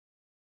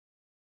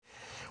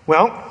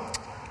Well,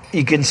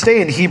 you can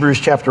stay in Hebrews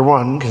chapter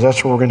 1 because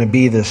that's where we're going to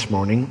be this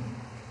morning.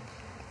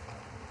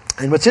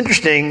 And what's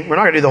interesting, we're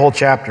not going to do the whole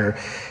chapter.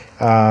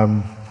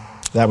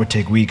 That would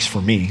take weeks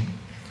for me.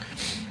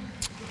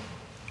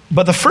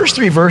 But the first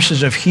three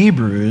verses of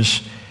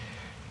Hebrews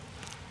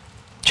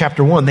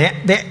chapter 1,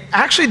 they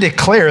actually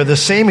declare the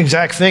same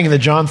exact thing that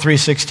John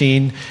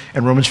 3:16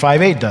 and Romans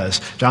 5:8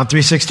 does. John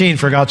 3:16,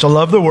 for God so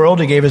loved the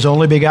world, he gave his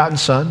only begotten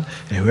Son,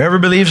 and whoever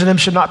believes in him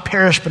should not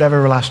perish but have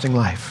everlasting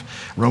life.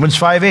 Romans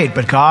 5:8,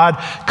 but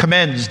God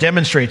commends,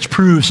 demonstrates,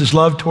 proves his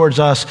love towards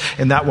us,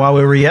 in that while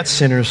we were yet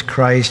sinners,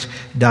 Christ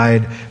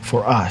died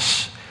for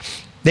us.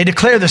 They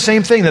declare the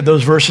same thing that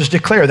those verses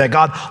declare, that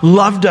God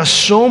loved us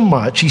so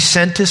much, he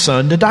sent his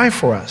Son to die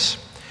for us.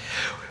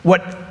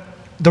 What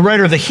the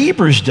writer of the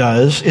Hebrews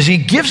does is he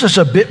gives us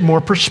a bit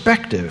more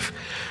perspective,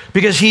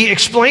 because he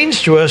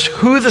explains to us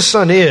who the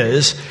Son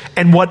is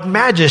and what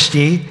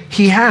majesty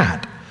he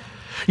had.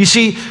 You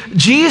see,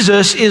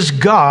 Jesus is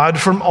God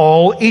from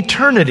all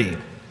eternity.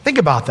 Think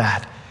about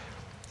that.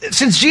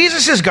 Since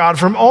Jesus is God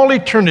from all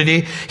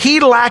eternity,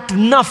 he lacked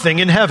nothing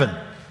in heaven.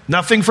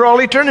 Nothing for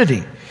all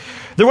eternity.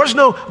 There was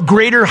no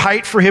greater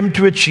height for him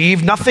to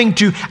achieve, nothing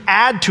to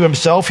add to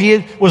himself.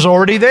 He was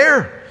already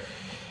there.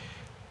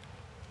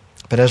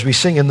 But as we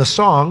sing in the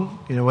song,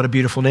 you know what a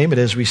beautiful name it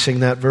is, we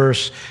sing that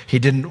verse, he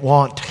didn't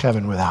want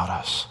heaven without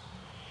us.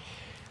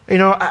 You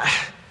know,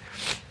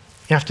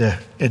 you have to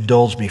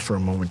indulge me for a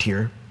moment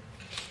here.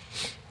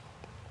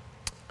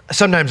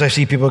 Sometimes I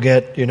see people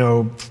get,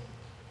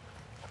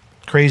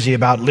 crazy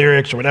about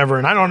lyrics or whatever,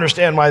 and I don't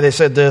understand why they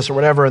said this or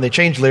whatever, and they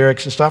change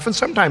lyrics and stuff, and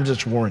sometimes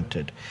it's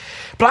warranted.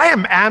 But I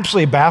am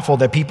absolutely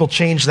baffled that people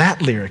change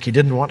that lyric, he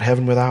didn't want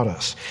heaven without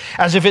us,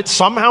 as if it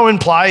somehow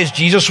implies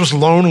Jesus was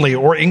lonely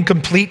or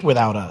incomplete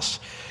without us.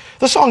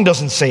 The song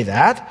doesn't say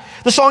that.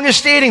 The song is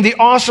stating the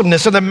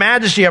awesomeness and the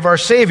majesty of our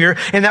Savior,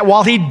 and that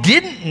while he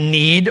didn't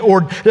need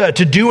or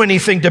to do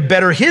anything to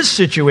better his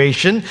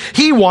situation,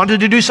 he wanted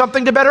to do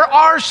something to better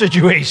our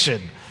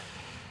situation.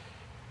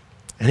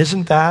 And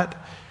isn't that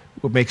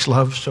what makes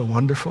love so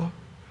wonderful?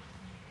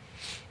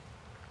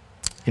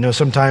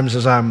 Sometimes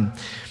as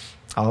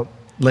I'll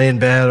lay in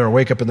bed or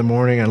wake up in the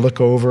morning, I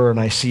look over and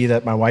I see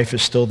that my wife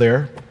is still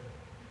there.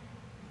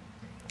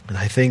 And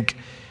I think,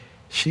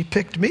 she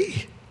picked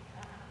me.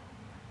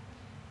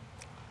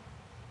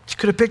 She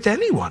could have picked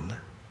anyone,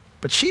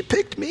 but she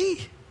picked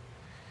me.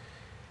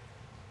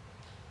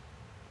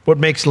 What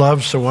makes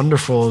love so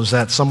wonderful is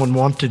that someone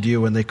wanted you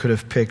when they could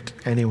have picked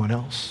anyone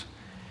else.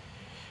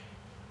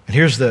 And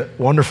here's the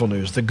wonderful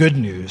news, the good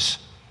news,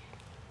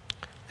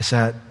 is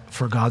that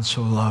for God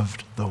so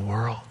loved the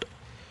world.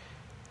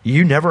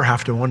 You never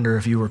have to wonder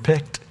if you were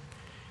picked.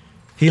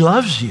 He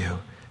loves you.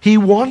 He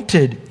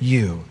wanted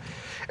you.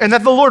 And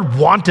that the Lord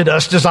wanted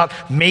us does not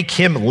make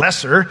him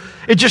lesser.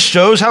 It just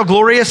shows how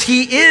glorious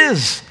he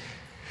is.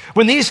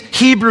 When these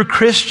Hebrew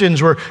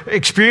Christians were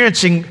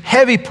experiencing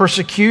heavy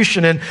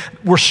persecution and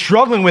were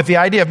struggling with the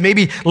idea of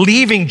maybe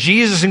leaving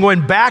Jesus and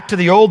going back to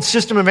the old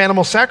system of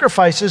animal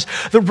sacrifices,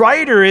 the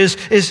writer is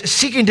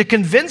seeking to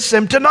convince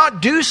them to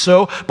not do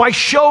so by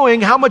showing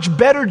how much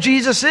better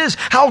Jesus is,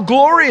 how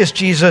glorious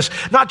Jesus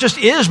not just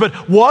is,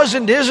 but was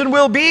and is and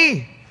will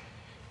be.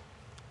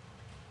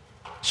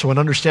 So in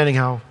understanding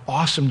how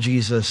awesome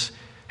Jesus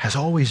has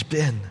always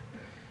been,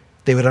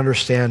 they would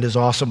understand his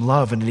awesome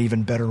love in an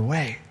even better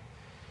way.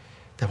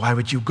 Then why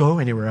would you go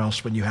anywhere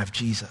else when you have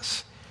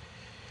Jesus?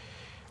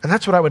 And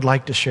that's what I would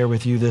like to share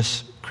with you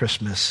this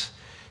Christmas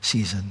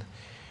season.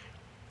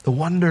 The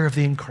wonder of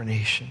the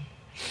incarnation.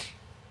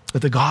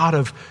 That the God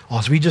of,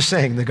 as we just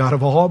sang, the God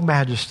of all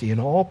majesty and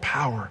all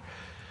power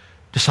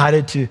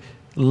decided to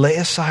lay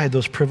aside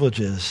those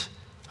privileges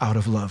out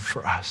of love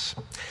for us.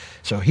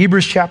 So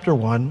Hebrews chapter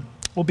 1,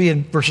 we'll be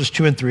in verses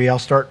 2 and 3. I'll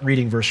start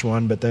reading verse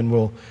 1, but then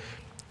we'll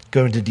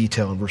go into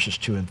detail in verses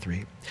 2 and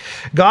 3.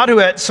 God, who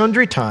at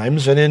sundry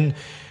times and in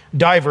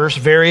diverse,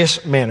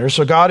 various manners,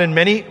 so God in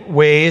many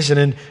ways and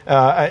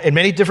in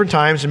many different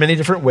times, in many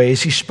different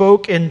ways, he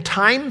spoke in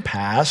time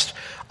past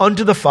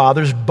unto the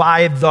fathers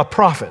by the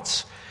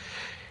prophets,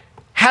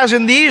 has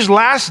in these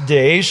last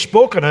days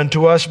spoken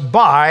unto us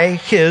by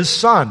his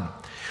Son.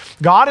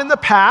 God in the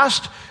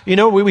past,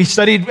 we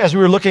studied as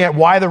we were looking at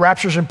why the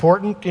rapture is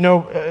important.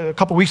 A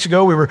couple weeks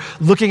ago, we were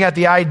looking at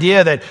the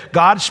idea that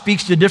God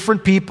speaks to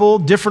different people,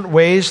 different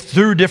ways,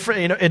 through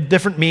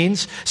different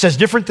means, says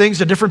different things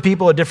to different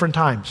people at different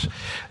times.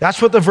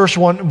 That's what the verse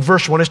 1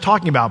 is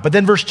talking about. But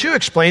then verse 2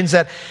 explains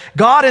that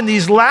God in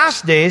these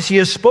last days, he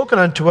has spoken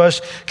unto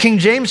us, King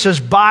James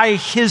says, by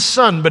his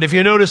Son. But if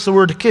you notice, the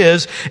word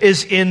his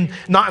is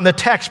not in the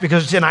text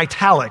because it's in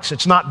italics.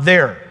 It's not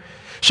there.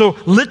 So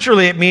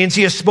literally it means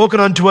he has spoken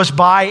unto us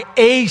by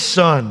a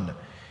Son.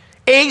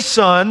 A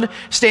Son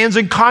stands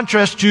in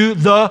contrast to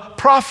the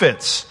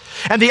prophets.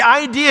 And the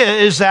idea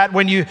is that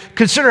when you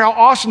consider how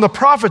awesome the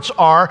prophets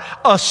are,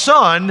 a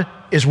son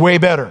is way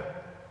better.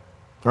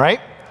 Right?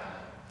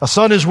 A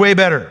son is way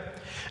better.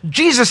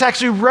 Jesus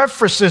actually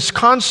referenced this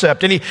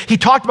concept, and he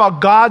talked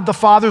about God the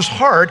Father's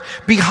heart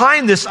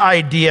behind this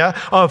idea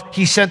of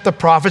he sent the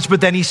prophets, but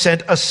then he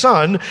sent a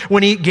son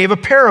when he gave a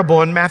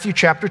parable in Matthew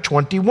chapter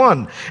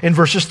 21 in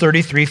verses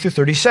 33 through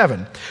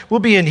 37. We'll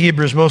be in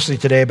Hebrews mostly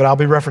today, but I'll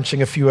be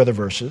referencing a few other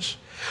verses.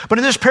 But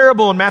in this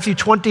parable in Matthew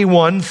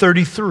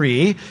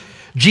 21:33,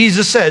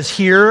 Jesus says,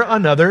 "Hear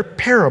another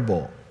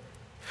parable.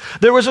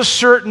 There was a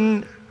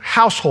certain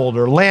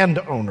householder,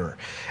 landowner,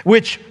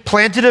 which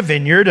planted a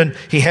vineyard, and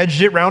he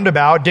hedged it round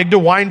about, digged a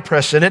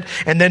winepress in it,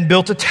 and then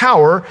built a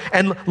tower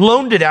and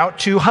loaned it out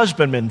to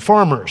husbandmen,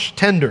 farmers,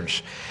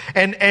 tenders.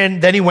 And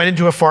then he went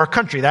into a far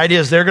country." The idea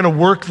is they're going to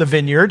work the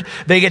vineyard.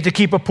 They get to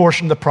keep a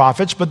portion of the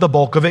profits, but the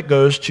bulk of it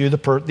goes to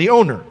the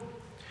owner.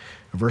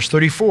 Verse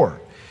 34.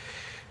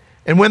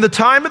 "And when the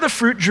time of the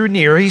fruit drew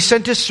near, he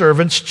sent his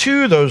servants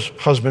to those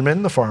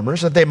husbandmen, the farmers,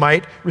 that they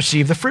might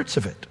receive the fruits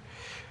of it.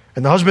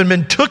 And the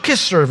husbandman took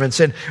his servants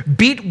and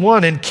beat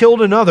one and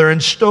killed another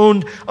and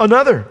stoned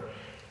another.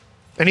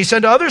 And he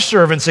sent other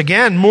servants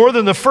again, more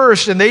than the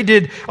first, and they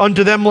did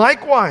unto them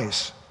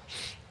likewise.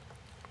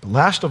 But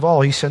last of all,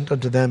 he sent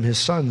unto them his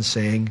son,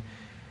 saying,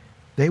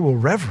 They will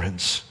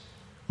reverence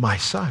my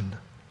son."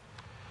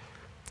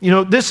 You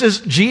know, this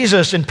is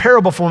Jesus in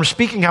parable form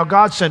speaking how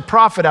God sent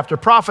prophet after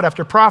prophet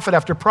after prophet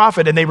after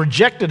prophet, and they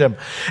rejected him.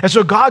 And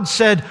so God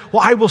said,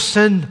 well, I will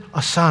send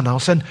a son. I'll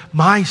send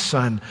my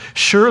son.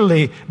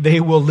 Surely they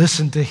will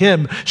listen to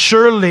him.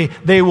 Surely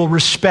they will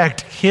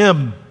respect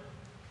him.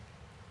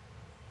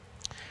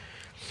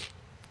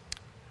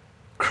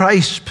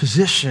 Christ's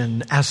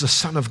position as the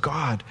Son of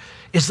God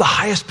is the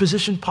highest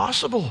position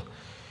possible.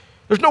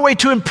 There's no way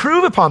to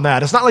improve upon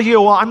that. It's not like,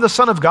 well, I'm the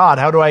Son of God.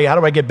 How do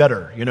I get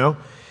better, you know?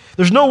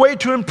 There's no way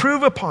to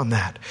improve upon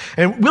that.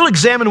 And we'll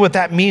examine what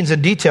that means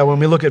in detail when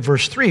we look at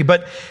verse 3.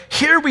 But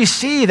here we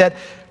see that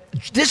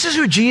this is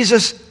who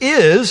Jesus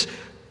is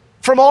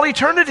from all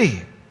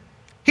eternity.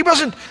 He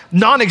wasn't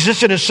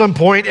non-existent at some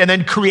point and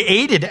then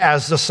created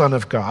as the Son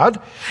of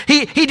God.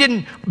 He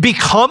didn't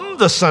become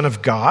the Son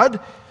of God.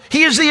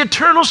 He is the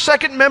eternal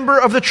second member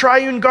of the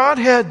triune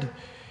Godhead.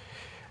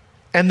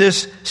 And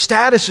this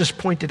status is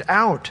pointed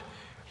out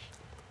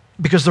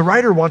because the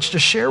writer wants to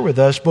share with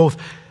us both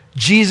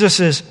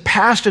Jesus'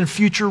 past and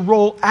future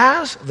role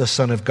as the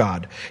Son of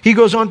God. He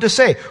goes on to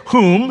say,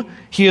 whom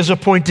he has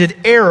appointed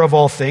heir of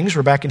all things.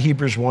 We're back in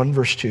Hebrews 1,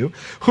 verse 2.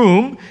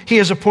 Whom he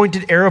has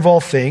appointed heir of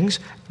all things,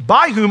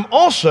 by whom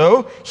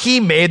also he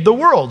made the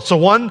world. So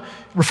one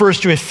refers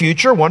to his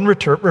future, one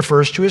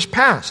refers to his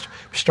past.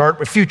 We start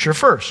with future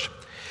first.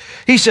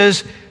 He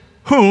says,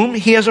 whom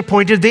he has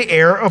appointed the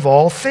heir of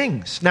all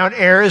things. Now, an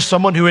heir is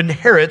someone who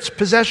inherits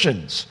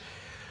possessions.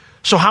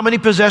 So how many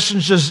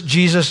possessions is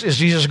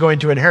Jesus going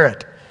to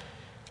inherit?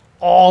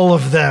 All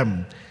of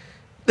them.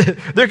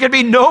 There can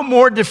be no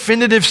more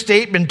definitive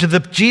statement to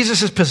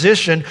Jesus'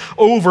 position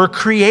over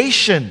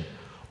creation.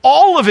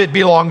 All of it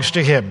belongs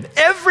to him.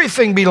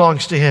 Everything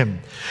belongs to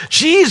him.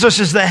 Jesus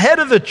is the head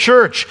of the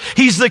church.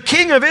 He's the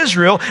King of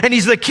Israel, and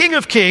he's the King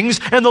of kings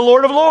and the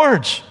Lord of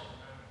lords.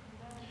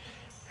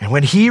 And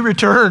when he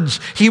returns,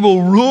 he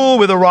will rule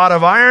with a rod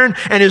of iron,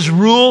 and his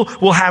rule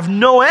will have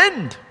no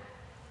end.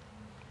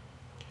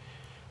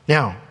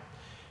 Now,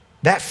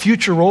 that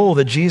future role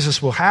that Jesus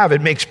will have,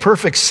 it makes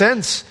perfect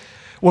sense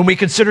when we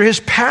consider his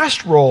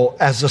past role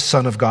as the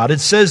Son of God. It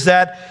says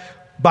that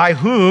by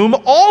whom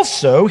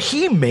also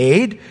he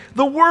made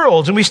the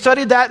worlds. And we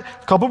studied that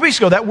a couple of weeks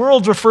ago. That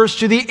world refers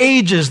to the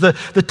ages, the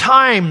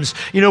times,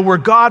 where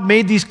God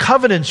made these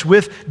covenants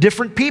with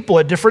different people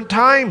at different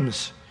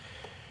times.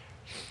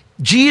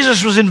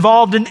 Jesus was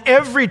involved in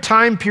every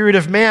time period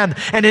of man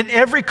and in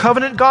every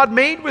covenant God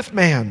made with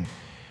man,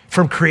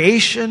 from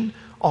creation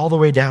all the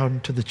way down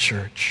to the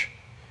church.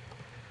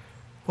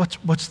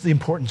 What's the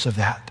importance of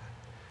that?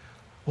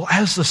 Well,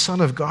 as the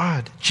Son of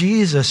God,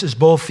 Jesus is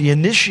both the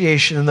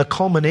initiation and the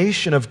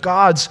culmination of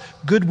God's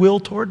goodwill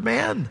toward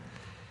man.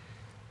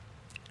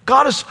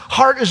 God's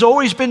heart has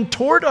always been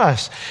toward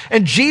us,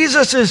 and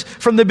Jesus is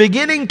from the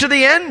beginning to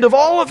the end of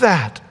all of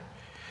that.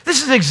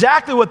 This is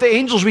exactly what the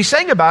angels, we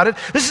sang about it,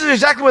 this is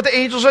exactly what the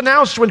angels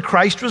announced when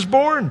Christ was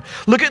born.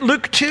 Look at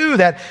Luke 2,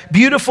 that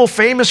beautiful,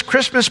 famous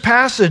Christmas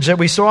passage that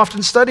we so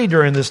often study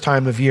during this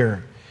time of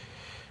year.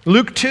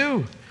 Luke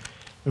 2,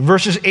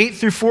 verses 8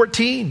 through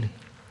 14.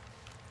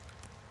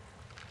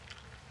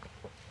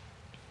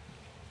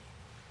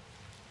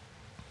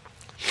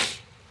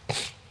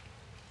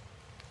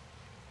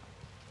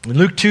 In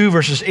Luke 2,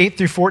 verses 8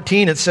 through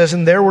 14, it says,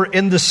 And there were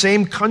in the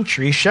same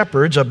country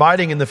shepherds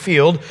abiding in the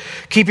field,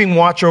 keeping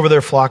watch over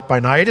their flock by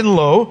night. And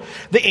lo,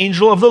 the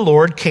angel of the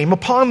Lord came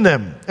upon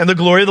them, and the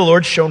glory of the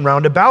Lord shone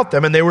round about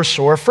them, and they were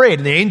sore afraid.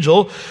 And the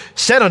angel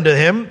said unto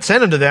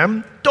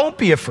them, Don't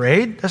be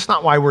afraid. That's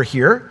not why we're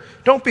here.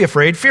 Don't be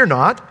afraid. Fear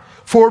not.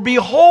 For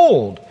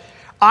behold,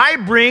 I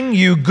bring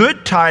you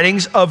good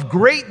tidings of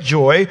great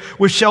joy,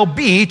 which shall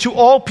be to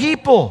all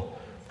people.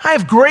 I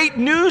have great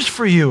news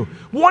for you,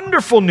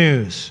 wonderful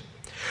news.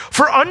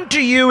 For unto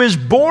you is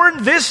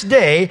born this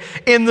day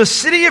in the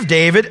city of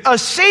David a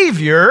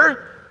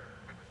Savior,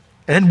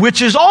 and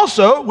which is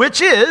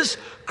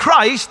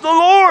Christ the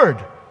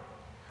Lord.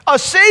 A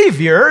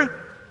Savior,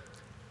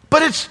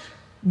 but it's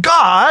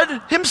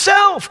God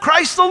himself,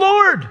 Christ the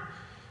Lord.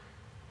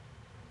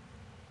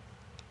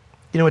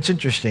 You know, it's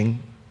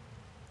interesting.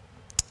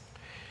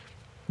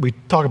 We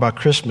talk about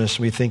Christmas,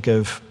 we think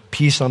of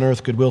peace on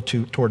earth, goodwill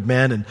toward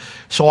men, and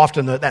so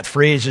often that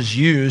phrase is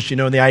used,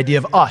 in the idea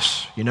of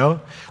us,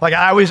 Like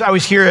I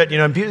always hear it,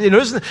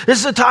 this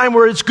is a time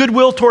where it's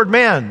goodwill toward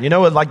man,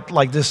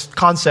 like this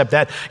concept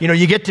that,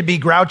 you get to be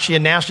grouchy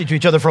and nasty to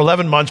each other for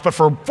 11 months, but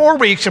for 4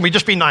 weeks and we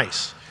just be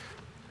nice,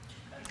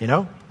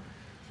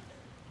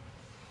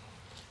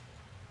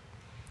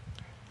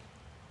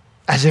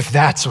 As if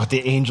that's what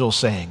the angel's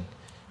saying,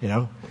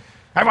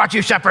 I watch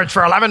you shepherds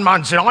for 11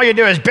 months, and all you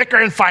do is bicker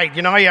and fight.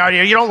 You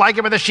don't like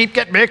it when the sheep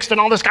get mixed and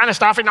all this kind of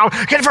stuff.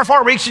 Get it for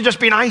 4 weeks and just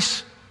be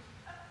nice.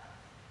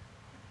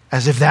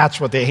 As if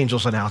that's what the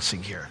angel's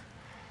announcing here.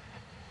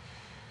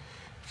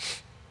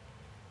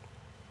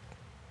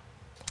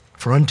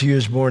 For unto you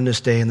is born this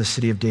day in the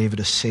city of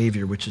David a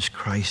Savior, which is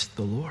Christ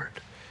the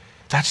Lord.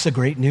 That's the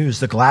great news,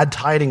 the glad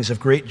tidings of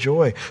great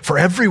joy for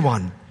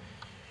everyone. And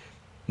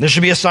there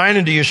shall be a sign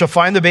unto you. You shall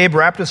find the babe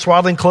wrapped in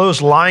swaddling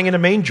clothes, lying in a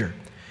manger.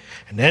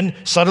 And then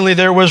suddenly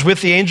there was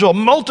with the angel a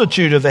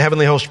multitude of the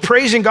heavenly host,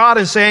 praising God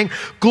and saying,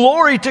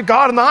 glory to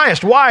God in the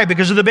highest. Why?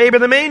 Because of the babe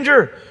in the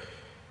manger.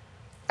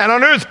 And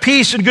on earth,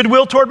 peace and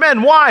goodwill toward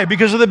men. Why?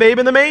 Because of the babe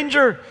in the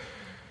manger.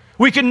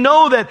 We can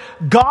know that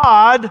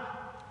God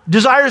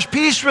desires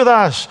peace with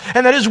us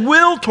and that his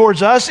will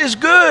towards us is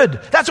good.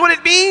 That's what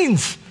it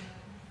means.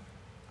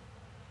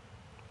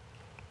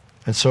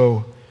 And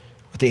so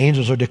what the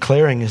angels are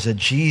declaring is that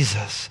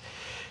Jesus,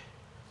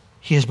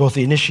 he is both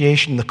the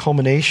initiation and the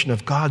culmination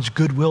of God's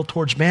goodwill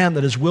towards man,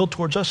 that his will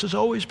towards us has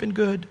always been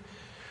good.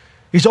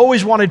 He's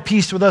always wanted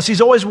peace with us.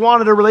 He's always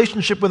wanted a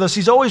relationship with us.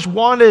 He's always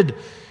wanted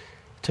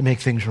to make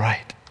things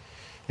right.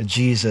 And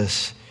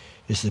Jesus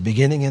is the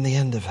beginning and the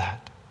end of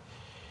that.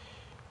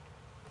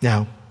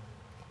 Now,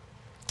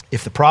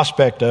 if the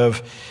prospect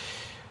of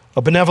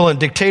a benevolent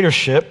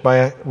dictatorship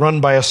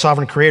run by a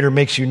sovereign creator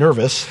makes you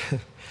nervous,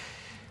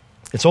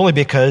 it's only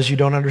because you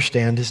don't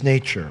understand his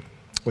nature,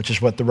 which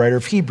is what the writer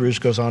of Hebrews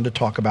goes on to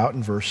talk about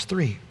in verse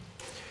 3.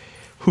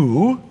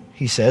 Who,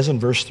 he says in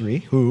verse 3,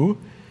 who,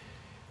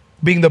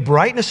 being the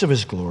brightness of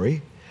his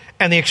glory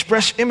and the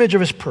express image of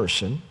his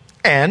person,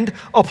 and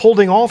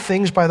upholding all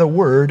things by the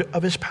word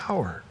of his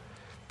power.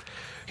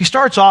 He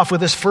starts off with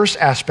this first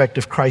aspect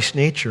of Christ's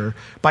nature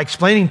by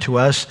explaining to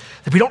us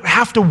that we don't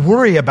have to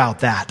worry about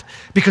that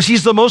because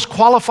he's the most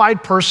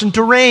qualified person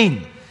to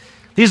reign.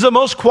 He's the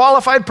most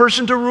qualified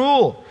person to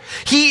rule.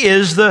 He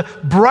is the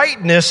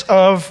brightness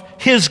of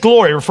his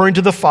glory, referring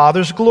to the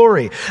Father's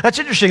glory. That's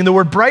interesting. The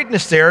word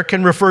brightness there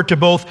can refer to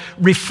both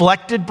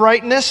reflected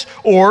brightness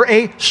or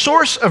a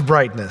source of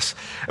brightness.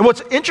 And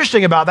what's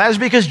interesting about that is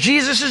because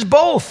Jesus is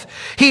both.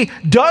 He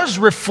does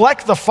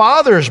reflect the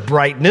Father's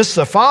brightness,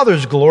 the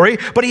Father's glory,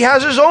 but he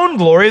has his own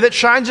glory that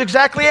shines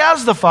exactly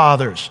as the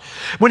Father's.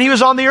 When he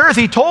was on the earth,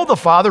 he told the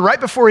Father right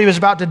before he was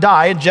about to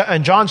die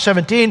in John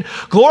 17,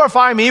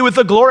 glorify me with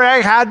the glory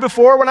I had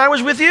before when I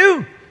was with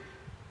you.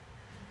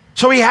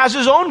 So he has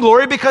his own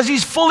glory because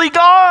he's fully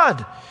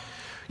God.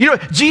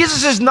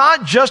 Jesus is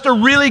not just a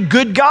really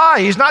good guy.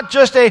 He's not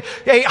just a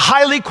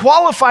highly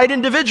qualified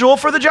individual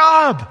for the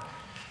job.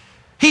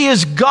 He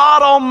is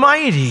God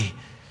Almighty.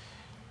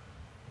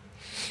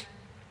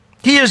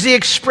 He is the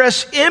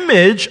express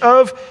image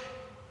of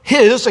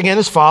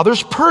his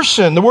Father's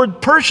person. The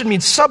word person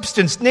means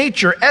substance,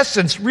 nature,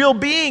 essence, real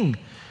being.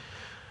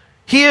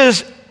 He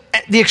is,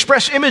 the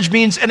express image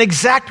means an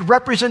exact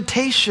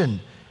representation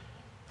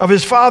of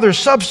his Father's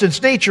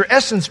substance, nature,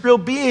 essence, real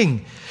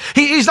being.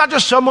 He's not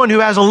just someone who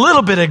has a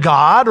little bit of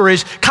God or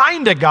is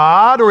kind of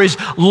God or is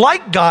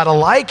like God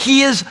alike.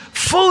 He is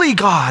fully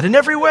God in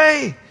every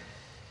way.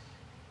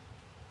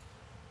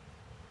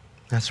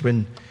 That's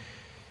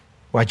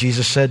why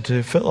Jesus said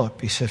to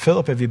Philip, he said,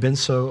 Philip, have you been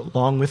so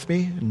long with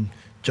me? In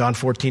John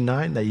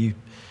 14:9, that you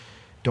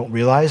don't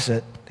realize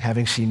that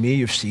having seen me,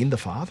 you've seen the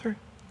Father?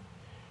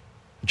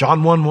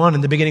 John 1:1,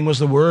 in the beginning was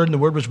the Word, and the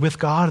Word was with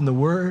God, and the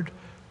Word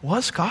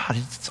was God.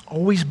 It's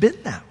always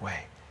been that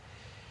way.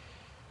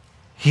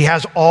 He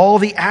has all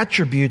the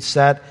attributes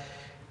that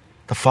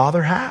the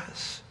Father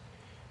has.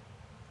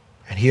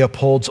 And he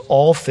upholds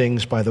all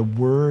things by the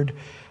word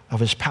of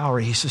his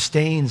power. He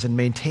sustains and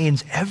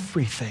maintains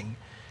everything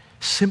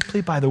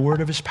simply by the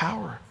word of his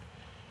power.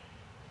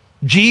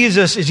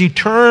 Jesus is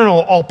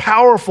eternal,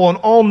 all-powerful, and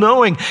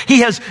all-knowing.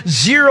 He has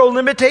zero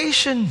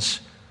limitations.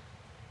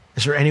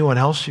 Is there anyone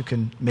else who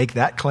can make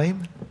that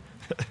claim?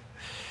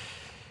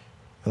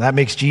 Well, that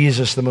makes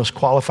Jesus the most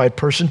qualified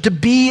person to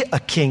be a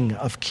King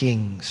of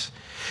Kings.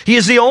 He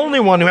is the only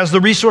one who has the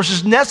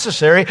resources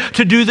necessary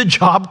to do the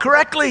job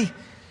correctly.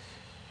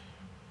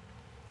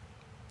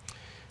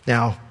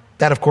 Now,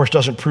 that of course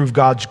doesn't prove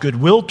God's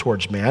goodwill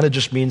towards man. It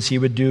just means he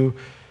would do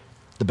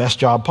the best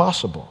job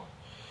possible.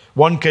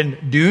 One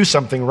can do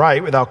something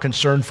right without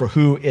concern for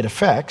who it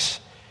affects,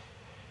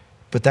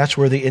 but that's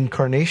where the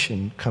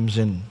incarnation comes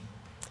in.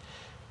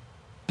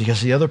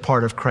 Because the other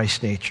part of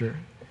Christ's nature,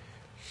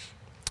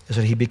 is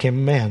that he became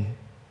a man.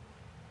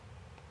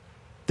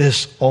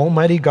 This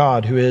almighty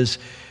God who is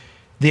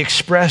the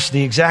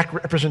exact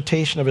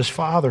representation of his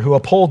Father, who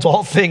upholds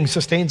all things,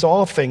 sustains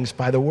all things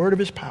by the word of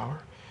his power.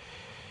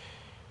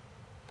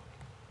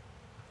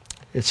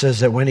 It says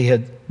that when he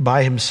had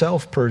by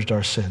himself purged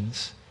our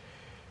sins,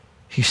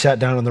 he sat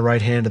down on the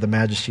right hand of the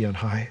Majesty on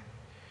high.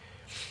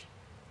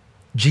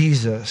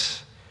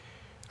 Jesus,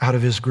 out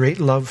of his great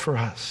love for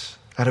us,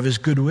 out of his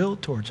goodwill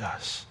towards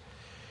us,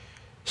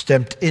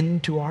 stepped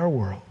into our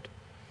world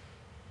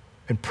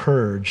and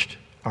purged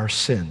our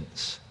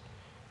sins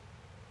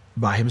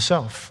by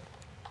himself.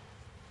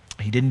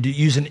 He didn't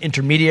use an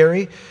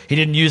intermediary. He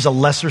didn't use a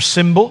lesser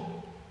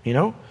symbol.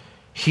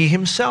 He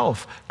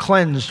himself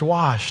cleansed,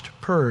 washed,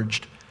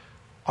 purged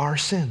our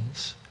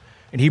sins.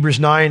 In Hebrews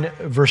 9,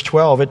 verse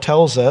 12, it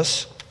tells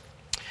us,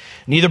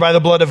 neither by the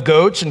blood of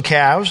goats and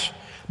calves,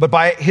 but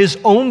by his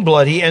own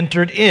blood he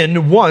entered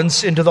in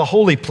once into the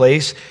holy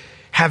place,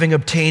 having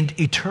obtained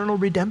eternal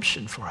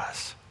redemption for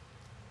us.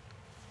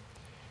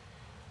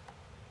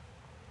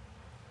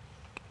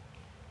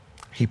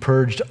 He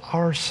purged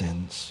our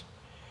sins.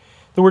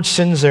 The word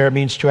sins there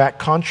means to act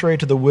contrary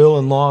to the will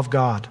and law of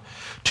God,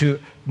 to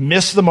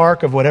miss the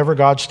mark of whatever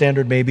God's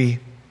standard may be.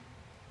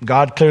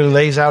 God clearly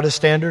lays out his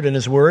standard in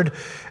his word,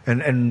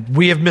 and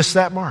we have missed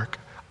that mark.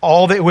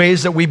 All the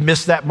ways that we've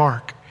missed that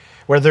mark,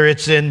 whether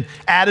it's in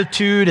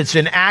attitude, it's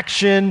in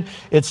action,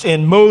 it's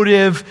in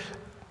motive,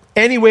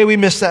 any way we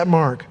miss that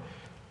mark,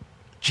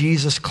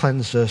 Jesus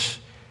cleansed us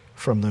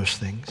from those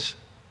things.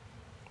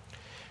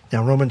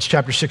 Now, Romans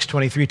chapter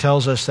 6:23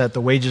 tells us that the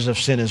wages of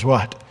sin is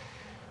what?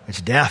 It's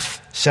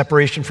death,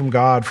 separation from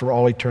God for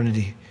all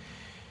eternity.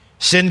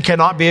 Sin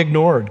cannot be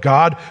ignored.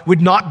 God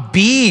would not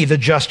be the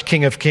just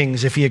King of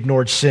Kings if he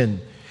ignored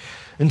sin.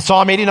 In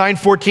Psalm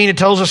 89:14, it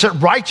tells us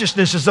that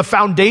righteousness is the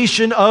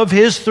foundation of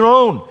his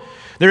throne.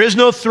 There is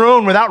no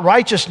throne without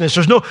righteousness.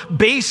 There's no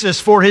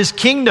basis for his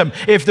kingdom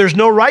if there's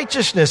no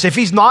righteousness, if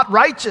he's not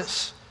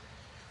righteous.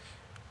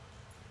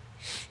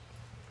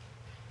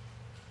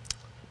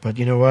 But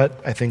you know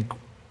what? I think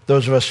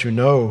those of us who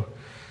know,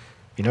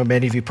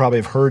 many of you probably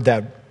have heard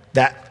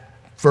that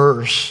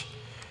verse,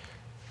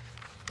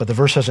 but the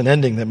verse has an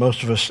ending that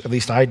most of us, at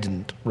least I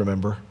didn't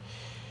remember.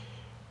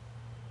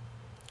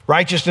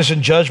 Righteousness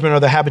and judgment are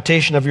the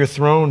habitation of your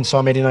throne,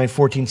 Psalm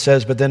 89:14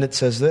 says, but then it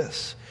says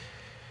this,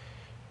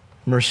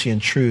 mercy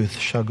and truth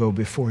shall go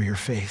before your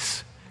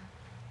face.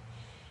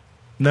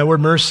 And that word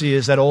mercy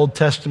is that Old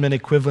Testament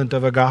equivalent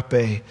of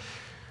agape,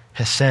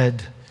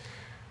 hesed,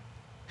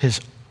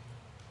 his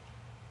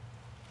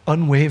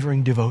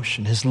unwavering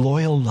devotion, his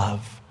loyal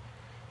love,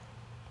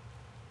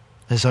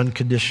 his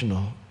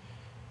unconditional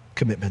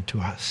commitment to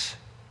us.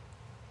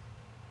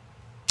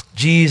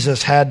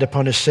 Jesus had to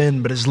punish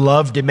sin, but his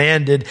love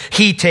demanded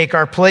he take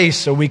our place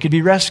so we could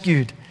be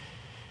rescued.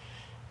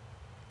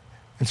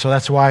 And so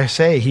that's why I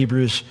say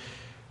Hebrews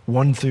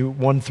 1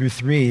 through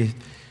 3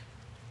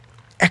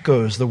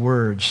 echoes the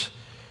words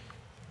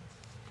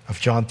of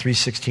John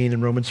 3:16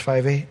 and Romans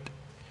 5:8.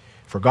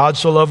 For God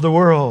so loved the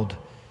world,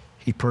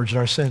 he purged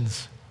our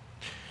sins.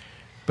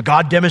 But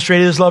God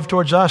demonstrated his love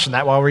towards us, and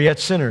that while we're yet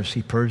sinners,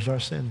 he purged our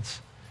sins.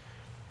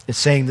 It's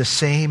saying the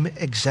same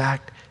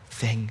exact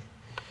thing.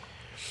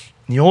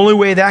 And the only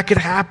way that could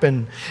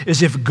happen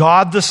is if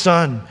God the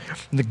Son,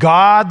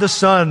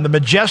 the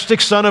majestic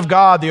Son of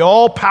God, the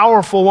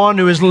all-powerful one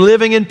who is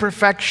living in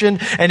perfection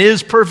and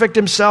is perfect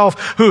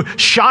himself, who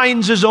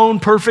shines his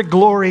own perfect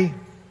glory.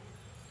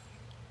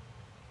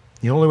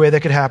 The only way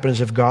that could happen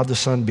is if God the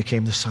Son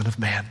became the Son of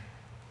Man.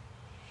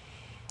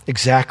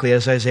 Exactly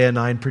as Isaiah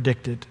 9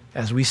 predicted,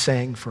 as we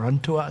sang, for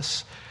unto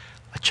us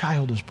a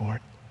child is born.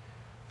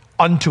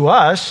 Unto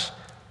us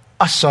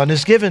a son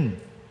is given.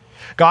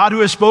 God, who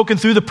has spoken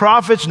through the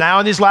prophets, now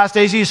in these last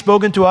days he has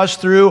spoken to us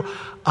through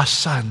a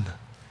son.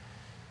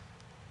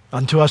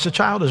 Unto us a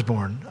child is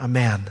born, a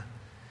man.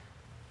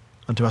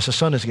 Unto us a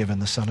son is given,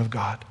 the Son of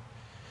God.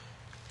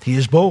 He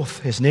is both,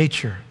 his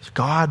nature,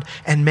 God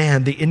and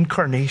man, the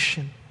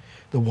incarnation,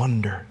 the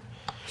wonder.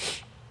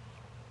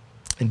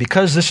 And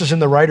because this is in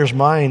the writer's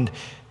mind,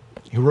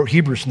 who wrote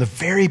Hebrews, in the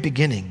very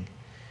beginning,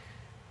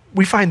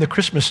 we find the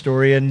Christmas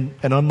story in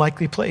an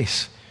unlikely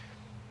place.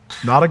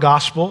 Not a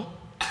gospel,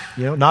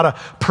 not a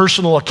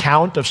personal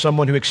account of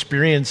someone who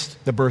experienced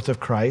the birth of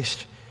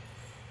Christ,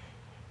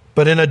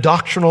 but in a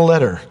doctrinal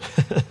letter.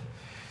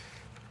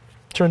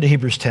 Turn to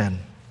Hebrews 10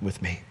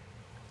 with me.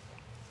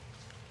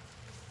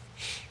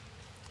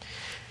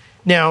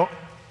 Now,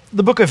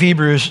 the book of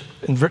Hebrews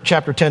in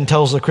chapter 10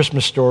 tells the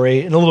Christmas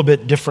story in a little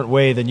bit different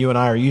way than you and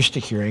I are used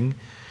to hearing.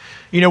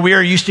 We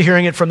are used to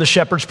hearing it from the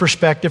shepherd's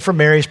perspective, from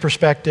Mary's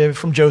perspective,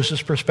 from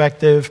Joseph's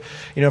perspective,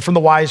 from the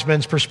wise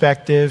men's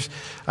perspective,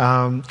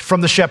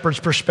 from the shepherd's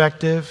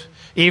perspective,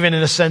 even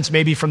in a sense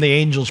maybe from the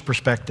angel's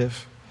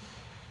perspective.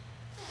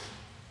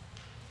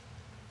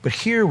 But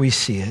here we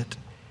see it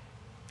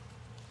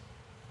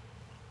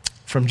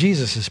from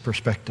Jesus'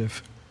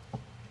 perspective.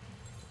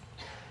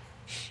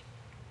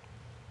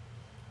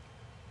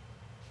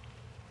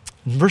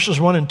 In verses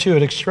 1 and 2,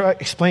 it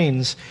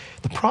explains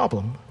the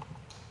problem.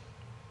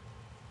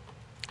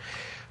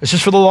 It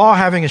says, for the law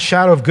having a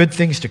shadow of good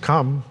things to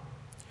come,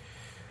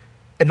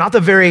 and not the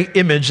very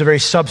image, the very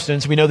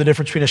substance. We know the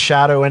difference between a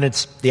shadow and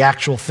it's the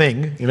actual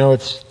thing.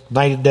 It's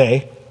night and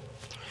day.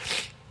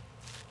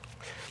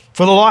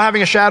 For the law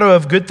having a shadow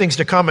of good things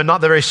to come and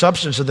not the very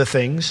substance of the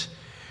things,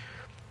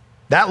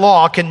 that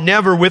law can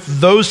never, with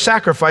those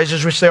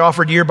sacrifices which they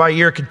offered year by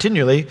year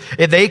continually,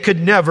 they could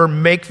never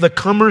make the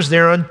comers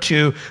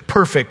thereunto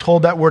perfect.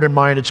 Hold that word in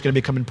mind. It's going to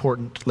become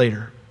important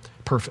later.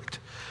 Perfect.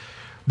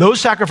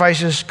 Those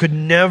sacrifices could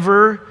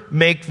never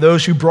make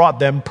those who brought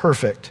them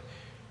perfect.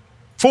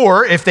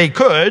 For if they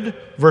could,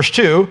 verse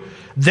 2,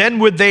 then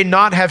would they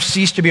not have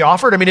ceased to be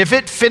offered? I mean, if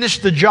it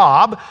finished the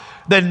job,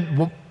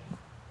 then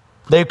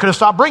they could have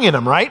stopped bringing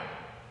them, right?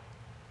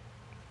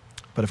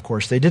 But of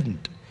course they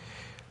didn't.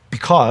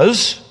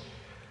 Because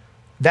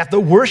that the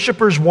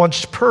worshipers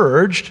once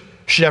purged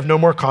should have no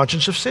more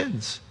conscience of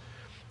sins.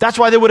 That's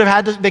why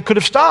they could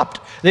have stopped.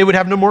 They would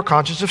have no more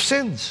conscience of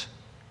sins.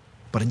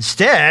 But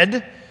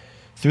instead,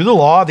 through the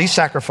law, these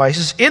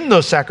sacrifices, in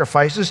those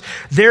sacrifices,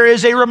 there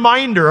is a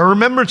reminder, a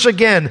remembrance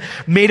again,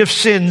 made of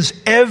sins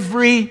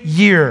every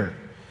year.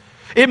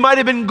 It might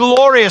have been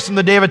glorious in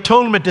the Day of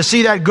Atonement to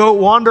see that goat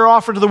wander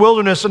off into the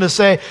wilderness and to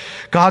say,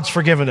 God's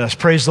forgiven us,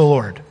 praise the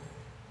Lord.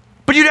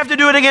 But you'd have to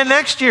do it again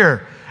next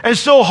year and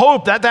still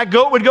hope that that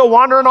goat would go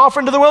wandering off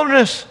into the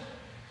wilderness.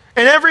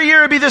 And every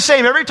year it'd be the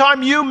same. Every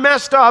time you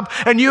messed up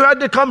and you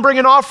had to come bring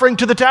an offering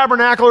to the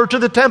tabernacle or to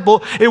the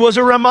temple, it was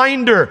a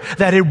reminder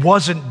that it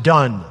wasn't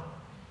done.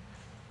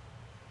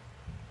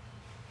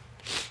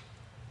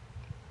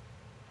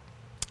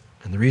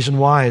 And the reason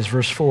why is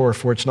verse 4,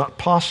 for it's not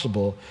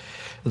possible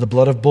that the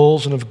blood of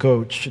bulls and of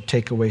goats should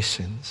take away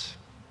sins.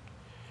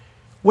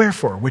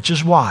 Wherefore, which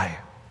is why,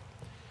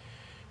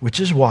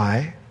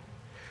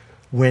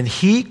 when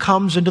he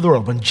comes into the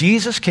world, when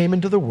Jesus came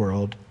into the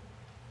world,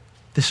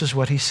 this is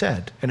what he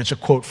said, and it's a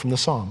quote from the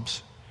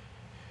Psalms.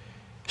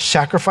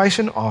 Sacrifice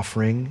and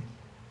offering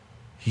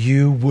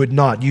you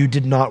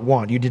did not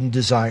want, you didn't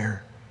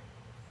desire,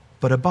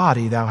 but a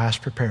body thou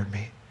hast prepared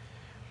me.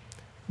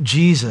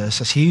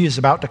 Jesus, as he is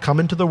about to come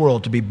into the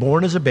world to be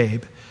born as a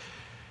babe,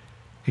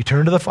 he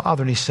turned to the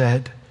Father and he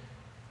said,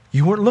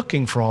 you weren't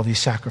looking for all these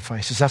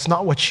sacrifices. That's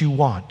not what you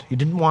want. You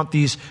didn't want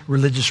these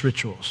religious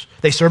rituals.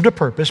 They served a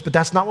purpose, but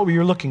that's not what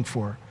you're looking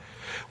for.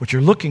 What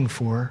you're looking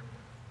for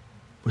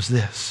was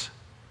this,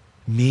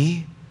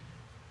 me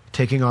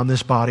taking on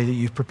this body that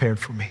you've prepared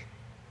for me.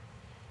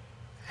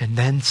 And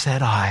then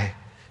said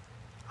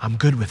I'm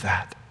good with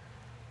that.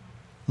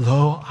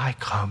 Lo, I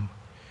come.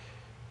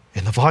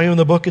 In the volume of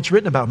the book, it's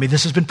written about me.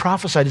 This has been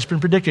prophesied. It's been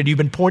predicted. You've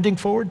been pointing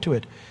forward to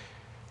it.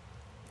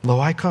 Lo,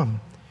 I come.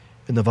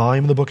 In the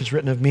volume of the book, it's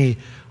written of me.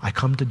 I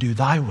come to do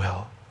thy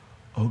will,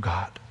 O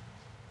God.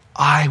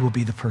 I will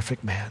be the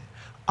perfect man.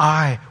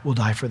 I will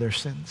die for their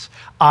sins.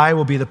 I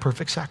will be the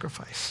perfect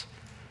sacrifice.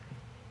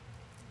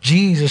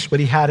 Jesus, what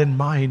he had in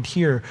mind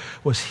here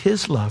was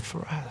his love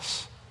for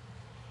us.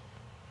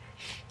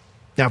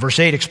 Now, verse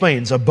 8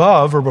 explains,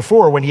 above or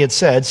before when he had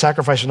said,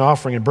 sacrifice and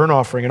offering and burnt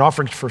offering and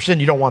offerings for sin,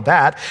 you don't want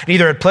that.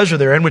 Neither had pleasure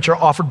therein, which are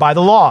offered by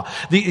the law.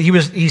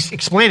 He's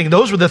explaining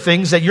those were the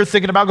things that you're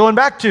thinking about going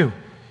back to.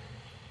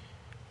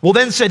 Well,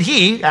 then said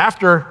he,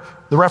 after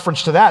the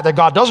reference to that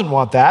God doesn't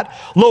want that,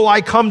 lo,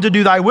 I come to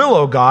do thy will,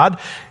 O God.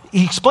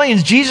 He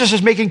explains, Jesus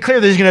is making clear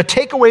that he's going to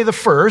take away the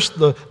first,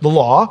 the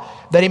law,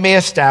 that he may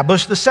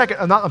establish the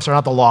second, not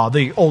the law,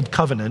 the old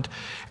covenant,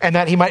 and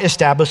that he might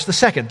establish the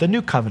second, the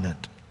new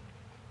covenant.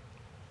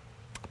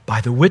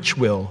 By the which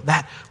will,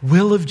 that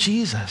will of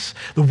Jesus,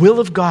 the will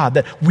of God,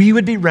 that we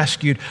would be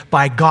rescued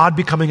by God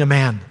becoming a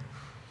man.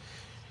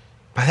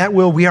 By that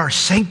will, we are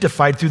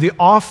sanctified through the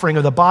offering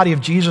of the body of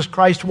Jesus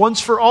Christ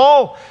once for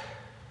all.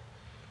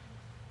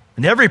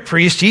 And every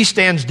priest, he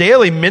stands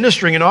daily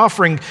ministering and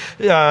offering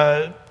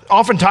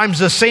oftentimes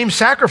the same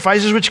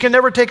sacrifices which can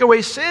never take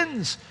away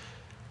sins.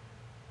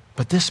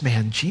 But this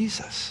man,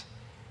 Jesus,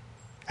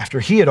 after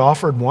he had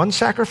offered one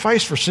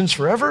sacrifice for sins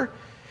forever,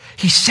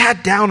 he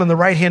sat down on the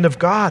right hand of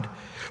God.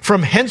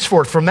 From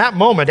henceforth, from that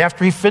moment,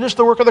 after he finished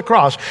the work of the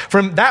cross,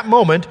 from that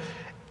moment,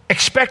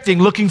 expecting,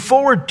 looking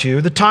forward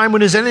to the time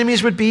when his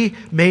enemies would be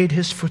made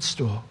his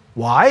footstool.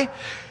 Why?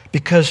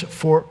 Because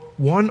by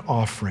one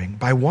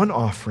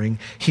offering,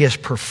 he has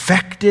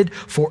perfected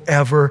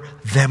forever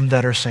them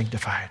that are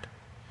sanctified.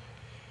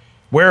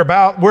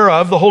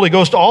 Whereof the Holy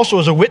Ghost also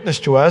is a witness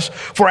to us.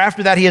 For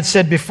after that he had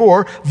said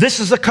before, this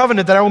is the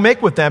covenant that I will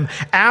make with them.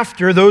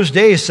 After those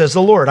days, says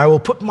the Lord, I will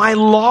put my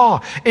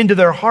law into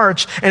their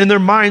hearts, and in their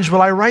minds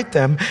will I write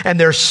them, and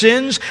their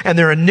sins and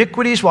their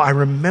iniquities will I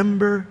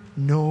remember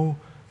no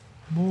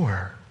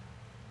more.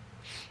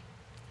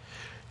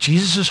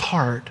 Jesus'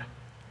 heart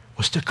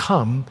was to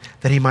come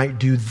that he might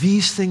do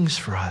these things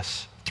for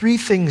us. 3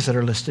 things that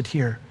are listed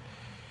here.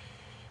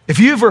 If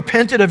you've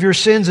repented of your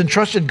sins and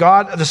trusted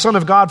God, the Son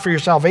of God, for your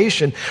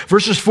salvation,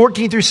 verses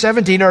 14 through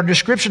 17 are a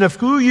description of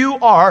who you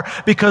are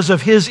because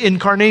of his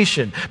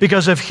incarnation,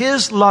 because of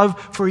his love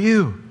for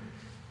you.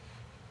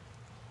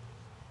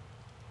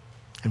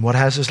 And what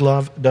has his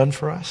love done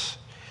for us?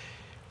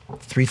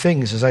 3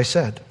 things, as I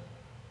said.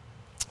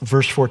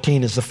 Verse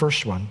 14 is the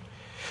first one.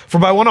 For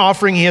by one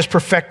offering he has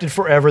perfected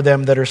forever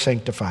them that are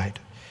sanctified.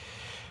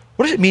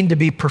 What does it mean to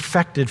be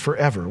perfected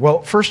forever?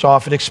 Well, first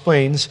off, it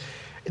explains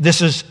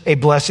this is a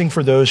blessing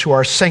for those who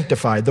are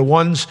sanctified. The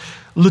ones,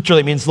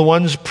 literally means the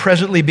ones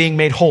presently being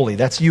made holy.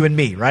 That's you and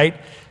me, right?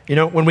 You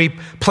know, when we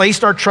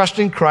placed our trust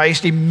in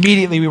Christ,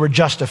 immediately we were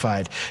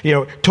justified. We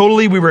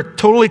were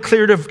totally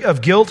cleared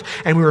of guilt,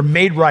 and we were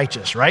made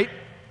righteous, right?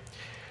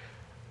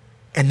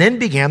 And then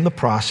began the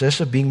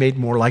process of being made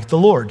more like the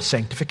Lord,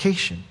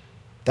 sanctification.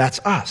 That's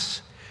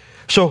us.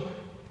 So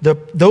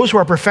those who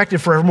are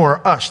perfected forevermore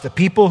are us, the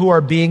people who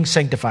are being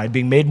sanctified,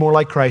 being made more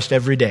like Christ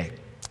every day.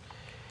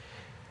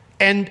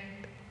 And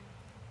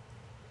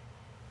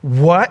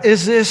what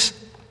is this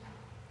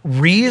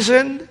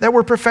reason that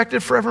we're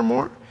perfected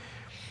forevermore?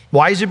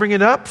 Why does he bring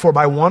it up? For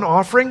by one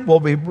offering, well,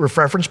 we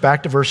reference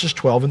back to verses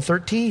 12 and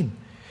 13.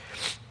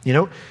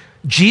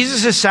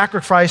 Jesus'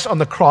 sacrifice on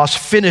the cross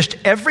finished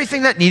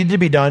everything that needed to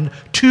be done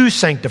to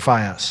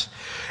sanctify us.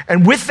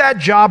 And with that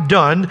job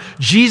done,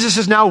 Jesus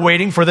is now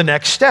waiting for the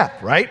next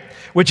step, right?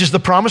 Which is the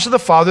promise of the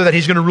Father that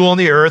he's going to rule on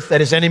the earth, that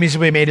his enemies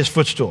will be made his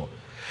footstool.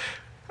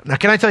 Now,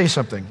 can I tell you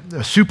something?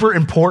 A super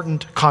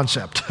important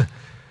concept.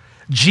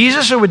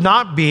 Jesus would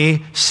not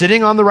be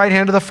sitting on the right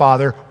hand of the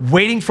Father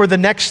waiting for the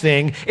next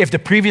thing if the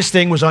previous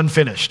thing was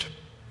unfinished,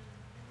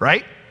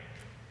 right?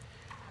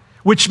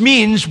 Which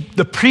means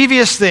the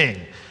previous thing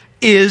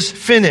is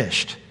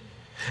finished.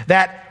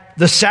 That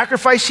the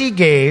sacrifice he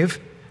gave,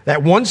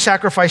 that one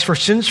sacrifice for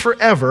sins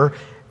forever,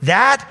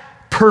 that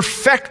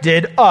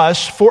perfected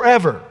us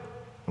forever,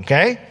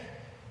 okay?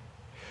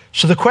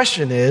 So the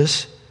question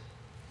is,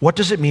 what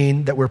does it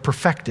mean that we're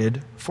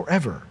perfected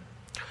forever?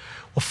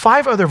 Well,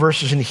 5 other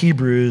verses in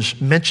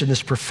Hebrews mention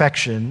this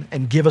perfection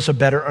and give us a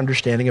better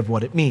understanding of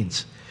what it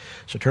means.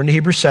 So turn to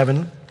Hebrews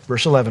 7,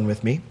 verse 11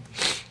 with me.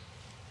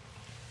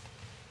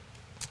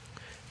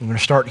 I'm going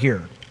to start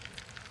here.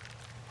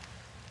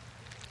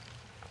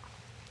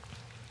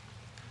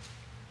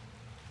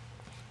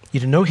 You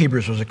didn't know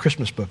Hebrews was a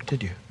Christmas book,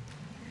 did you?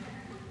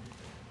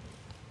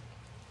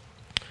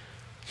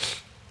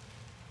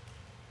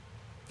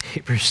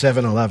 Hebrews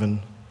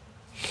 7:11.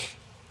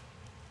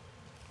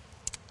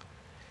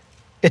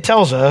 It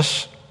tells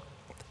us,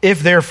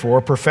 if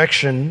therefore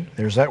perfection,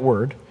 there's that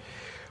word,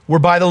 were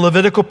by the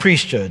Levitical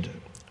priesthood,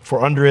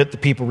 for under it the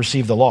people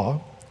received the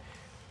law,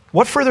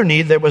 what further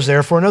need that was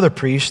there for another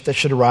priest that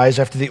should arise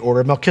after the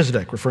order of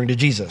Melchizedek, referring to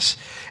Jesus,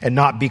 and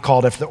not be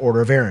called after the order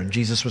of Aaron?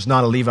 Jesus was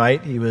not a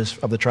Levite, he was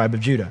of the tribe of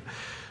Judah.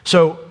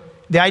 So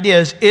the idea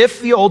is,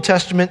 if the Old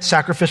Testament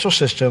sacrificial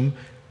system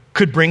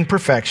could bring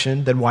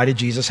perfection, then why did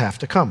Jesus have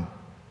to come?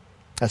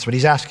 That's what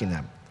he's asking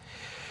them.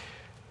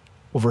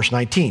 Well, verse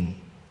 19.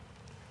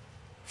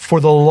 For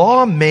the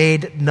law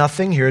made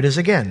nothing, here it is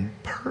again,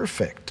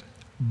 perfect.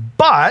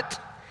 But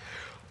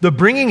the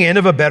bringing in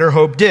of a better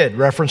hope did,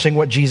 referencing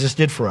what Jesus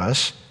did for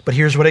us. But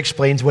here's what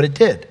explains what it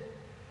did.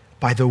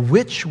 By the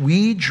which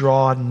we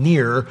draw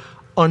near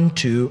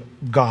unto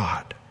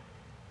God.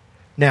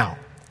 Now,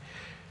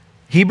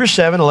 Hebrews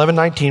 7, 11,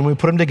 19, when we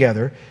put them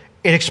together,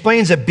 it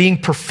explains that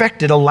being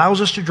perfected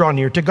allows us to draw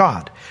near to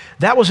God.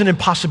 That was an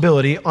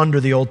impossibility under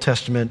the Old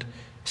Testament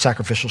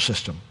sacrificial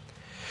system.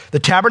 The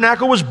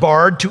tabernacle was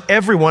barred to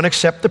everyone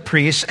except the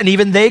priests, and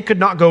even they could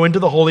not go into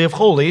the Holy of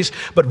Holies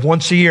but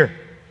once a year.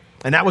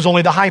 And that was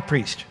only the high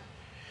priest.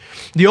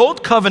 The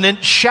old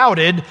covenant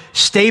shouted,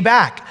 stay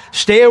back,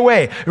 stay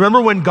away.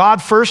 Remember when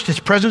God first, his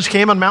presence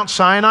came on Mount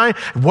Sinai?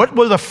 What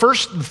were the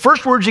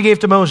first words he gave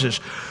to Moses?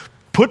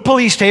 Put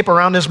police tape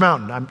around this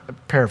mountain. I'm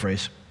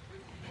paraphrase.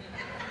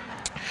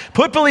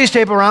 Put police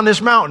tape around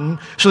this mountain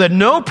so that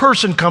no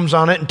person comes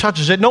on it and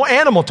touches it, no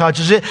animal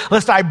touches it,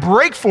 lest I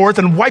break forth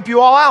and wipe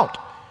you all out.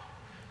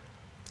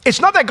 It's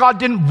not that God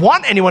didn't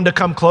want anyone to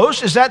come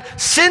close, it's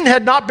that sin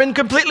had not been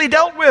completely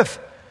dealt with.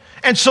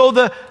 And so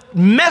the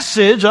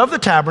message of the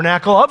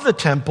tabernacle, of the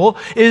temple,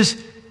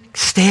 is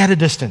stay at a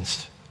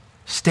distance.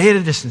 Stay at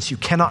a distance. You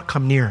cannot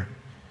come near.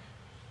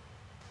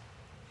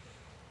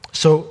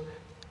 So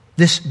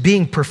this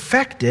being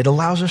perfected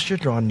allows us to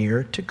draw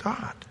near to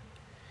God.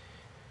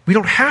 We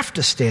don't have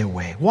to stay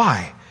away.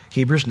 Why?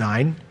 Hebrews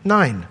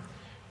 9:9.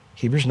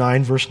 Hebrews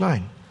 9, verse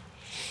 9.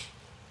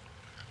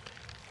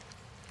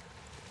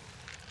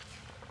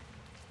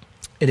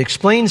 It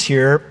explains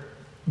here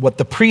what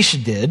the priests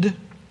did,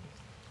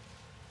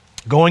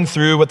 going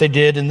through what they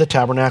did in the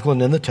tabernacle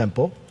and in the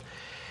temple.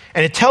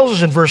 And it tells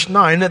us in verse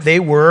 9 that they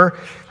were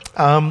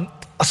a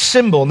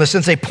symbol, in the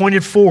sense they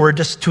pointed forward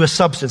to a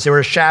substance. They were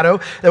a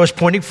shadow that was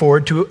pointing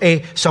forward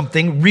to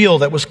something real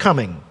that was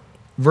coming.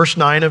 Verse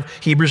 9 of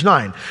Hebrews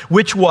 9,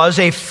 which was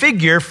a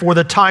figure for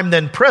the time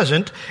then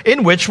present,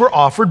 in which were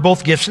offered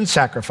both gifts and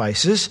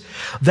sacrifices,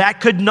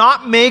 that could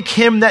not make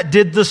him that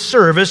did the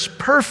service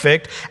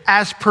perfect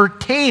as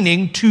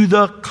pertaining to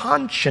the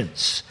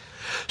conscience.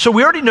 So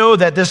we already know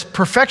that this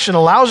perfection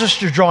allows us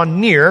to draw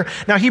near.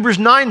 Now Hebrews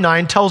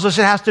 9:9 tells us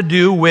it has to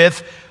do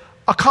with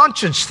a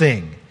conscience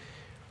thing.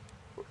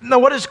 Now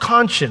what is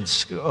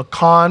conscience? A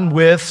con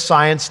with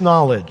science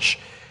knowledge.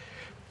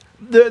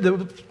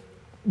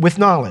 With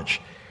knowledge.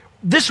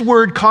 this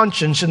word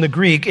conscience in the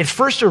Greek, it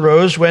first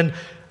arose when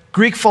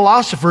Greek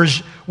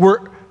philosophers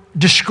were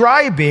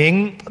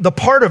describing the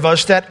part of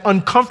us that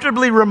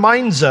uncomfortably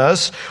reminds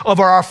us of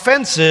our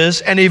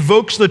offenses and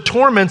evokes the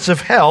torments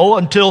of hell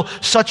until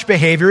such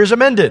behavior is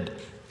amended.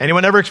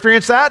 Anyone ever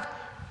experienced that?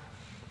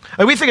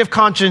 We think of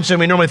conscience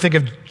and we normally think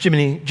of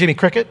Jiminy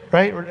Cricket,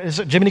 right? Is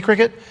it Jiminy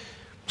Cricket?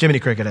 Jiminy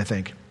Cricket, I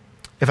think.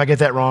 If I get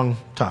that wrong,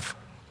 tough.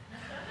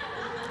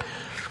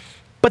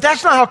 But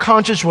that's not how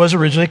conscience was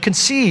originally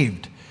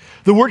conceived.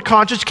 The word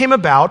conscience came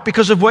about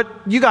because of what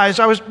you guys,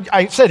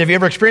 I said, have you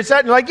ever experienced that?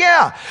 And you're like,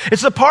 yeah.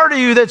 It's the part of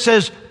you that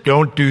says,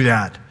 don't do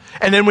that.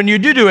 And then when you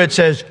do it, it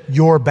says,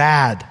 you're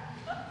bad.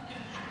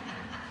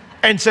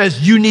 And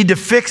says, you need to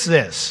fix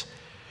this.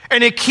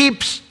 And it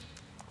keeps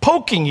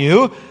poking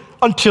you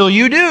until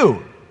you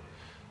do.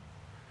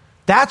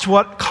 That's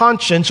what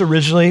conscience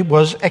originally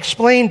was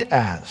explained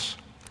as.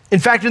 In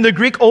fact, in the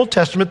Greek Old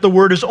Testament, the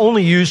word is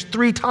only used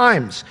 3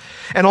 times.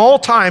 And all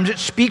times it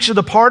speaks of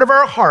the part of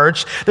our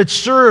hearts that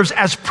serves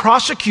as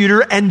prosecutor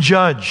and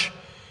judge.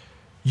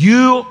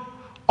 You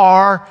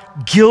are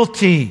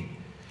guilty,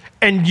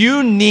 and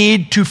you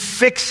need to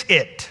fix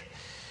it.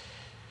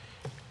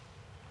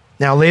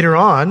 Now, later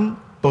on,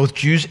 both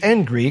Jews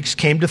and Greeks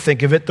came to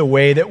think of it the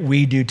way that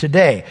we do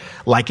today,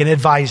 like an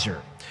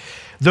advisor.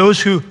 Those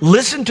who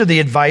listened to the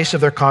advice of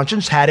their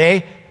conscience had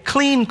a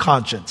clean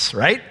conscience,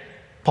 right?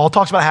 Paul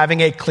talks about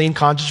having a clean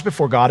conscience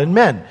before God and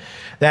men,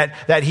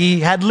 that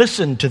he had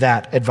listened to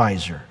that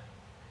advisor.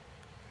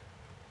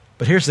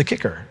 But here's the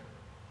kicker.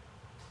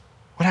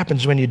 What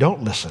happens when you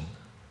don't listen?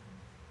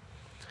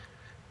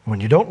 When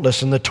you don't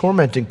listen, the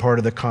tormenting part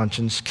of the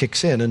conscience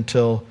kicks in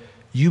until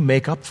you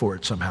make up for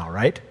it somehow,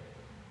 right?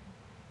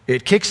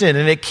 It kicks in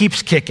and it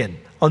keeps kicking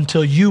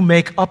until you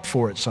make up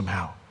for it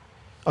somehow,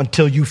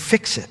 until you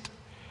fix it.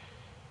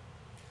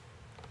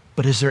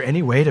 But is there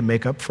any way to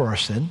make up for our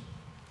sin?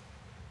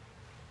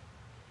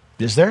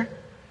 Is there?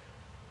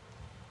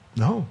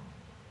 No.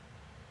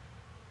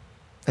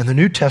 And the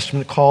New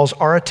Testament calls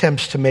our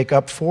attempts to make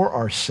up for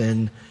our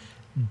sin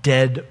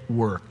dead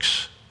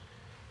works.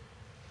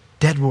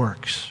 Dead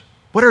works.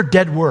 What are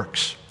dead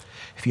works?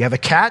 If you have a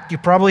cat, you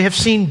probably have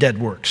seen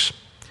dead works.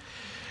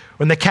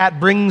 When the cat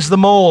brings the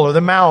mole or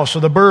the mouse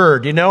or the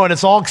bird, and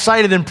it's all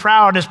excited and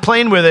proud and is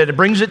playing with it, it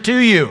brings it to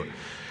you.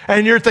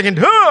 And you're thinking,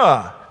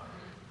 huh,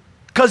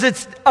 because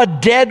it's a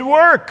dead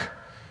work.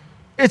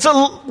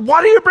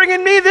 What are you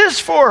bringing me this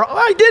for?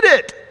 I did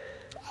it.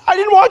 I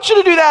didn't want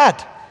you to do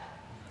that.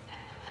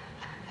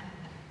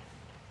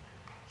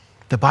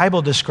 The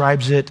Bible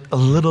describes it a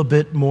little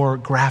bit more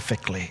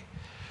graphically,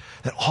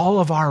 that all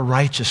of our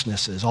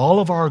righteousnesses,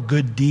 all of our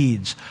good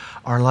deeds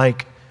are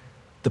like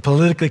the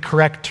politically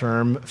correct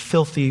term,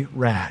 filthy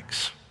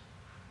rags.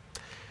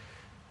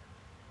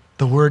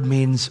 The word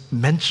means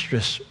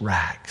menstruous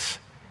rags.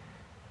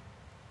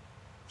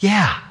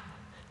 Yeah.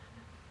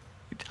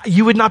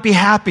 You would not be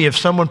happy if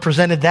someone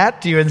presented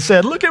that to you and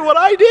said, look at what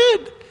I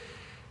did.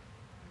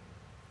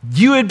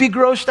 You would be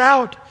grossed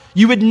out.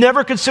 You would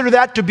never consider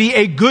that to be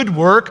a good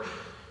work.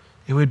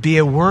 It would be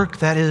a work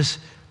that is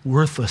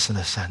worthless in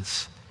a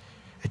sense.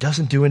 It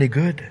doesn't do any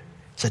good.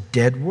 It's a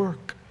dead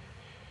work.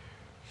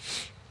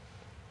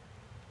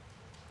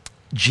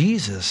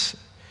 Jesus,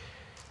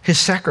 his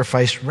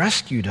sacrifice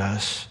rescued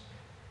us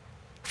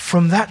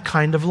from that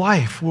kind of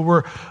life where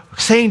we're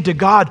saying to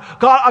God,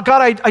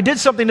 I did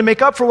something to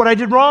make up for what I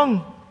did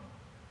wrong.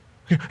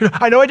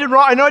 I know I did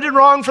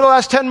wrong for the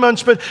last 10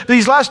 months, but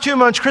these last 2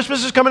 months,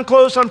 Christmas is coming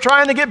close. I'm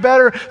trying to get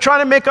better,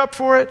 trying to make up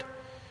for it,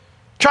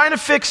 trying to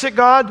fix it,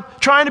 God,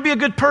 trying to be a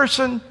good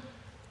person.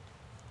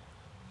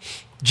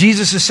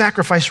 Jesus'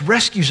 sacrifice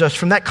rescues us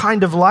from that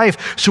kind of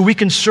life so we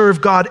can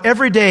serve God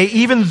every day,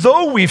 even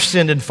though we've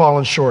sinned and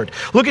fallen short.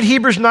 Look at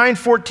Hebrews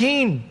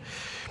 9:14.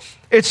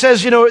 It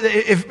says,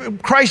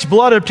 if Christ's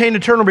blood obtained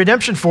eternal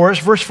redemption for us,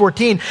 verse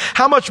 14,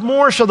 how much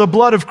more shall the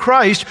blood of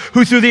Christ,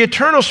 who through the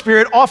eternal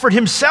Spirit offered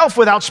himself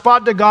without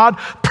spot to God,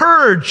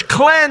 purge,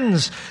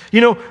 cleanse,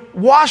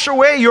 wash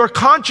away your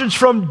conscience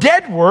from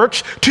dead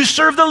works to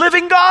serve the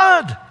living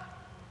God?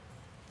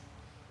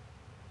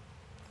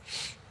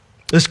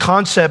 This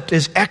concept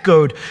is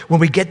echoed when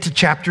we get to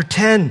chapter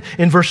 10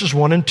 in verses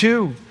 1 and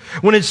 2.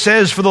 When it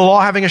says, for the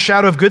law having a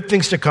shadow of good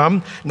things to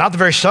come, not the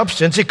very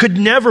substance, it could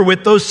never,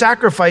 with those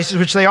sacrifices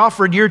which they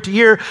offered year to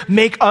year,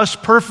 make us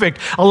perfect,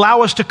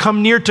 allow us to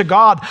come near to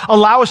God,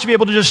 allow us to be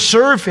able to just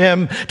serve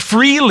him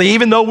freely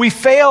even though we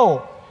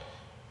fail.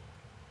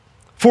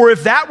 For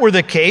if that were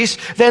the case,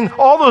 then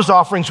all those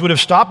offerings would have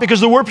stopped because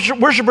the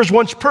worshipers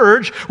once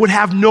purged would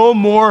have no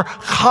more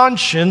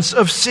conscience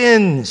of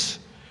sins.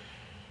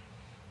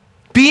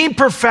 Being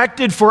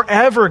perfected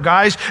forever,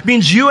 guys,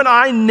 means you and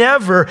I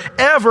never,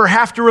 ever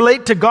have to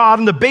relate to God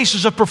on the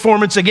basis of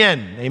performance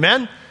again.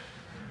 Amen?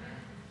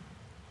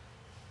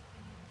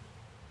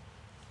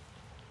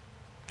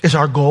 Is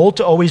our goal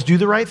to always do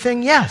the right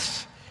thing?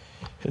 Yes.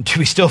 Do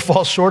we still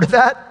fall short of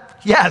that?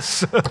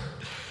 Yes.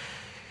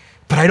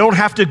 But I don't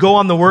have to go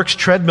on the works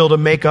treadmill to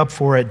make up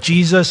for it.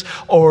 Jesus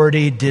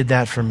already did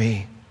that for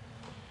me.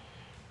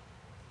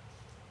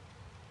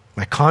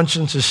 My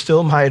conscience is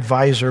still my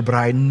advisor, but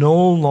I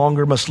no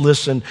longer must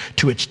listen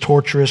to its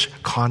torturous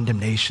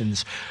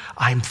condemnations.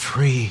 I'm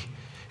free.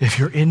 If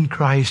you're in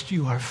Christ,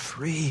 you are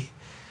free.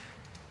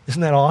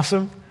 Isn't that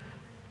awesome?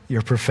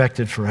 You're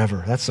perfected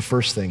forever. That's the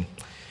first thing.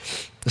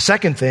 The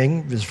second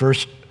thing is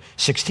verse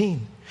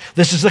 16.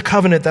 This is the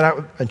covenant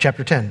in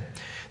chapter 10.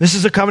 This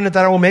is the covenant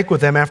that I will make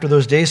with them after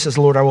those days, says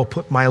the Lord. I will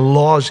put my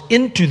laws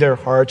into their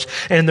hearts,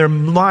 and in their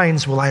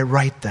minds will I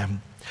write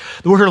them.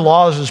 The word here,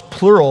 laws, is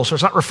plural, so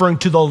it's not referring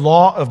to the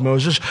law of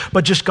Moses,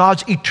 but just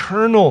God's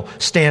eternal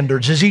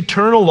standards, his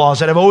eternal laws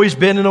that have always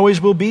been and always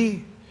will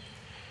be.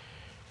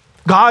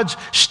 God's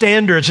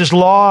standards, his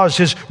laws,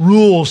 his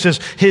rules,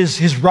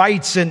 his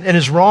rights and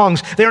his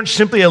wrongs, they aren't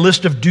simply a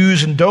list of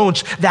do's and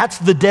don'ts. That's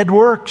the dead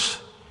works.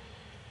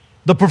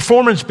 The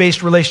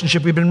performance-based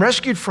relationship we've been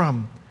rescued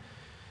from.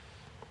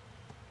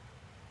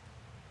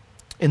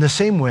 In the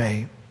same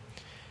way,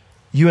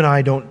 you and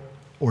I don't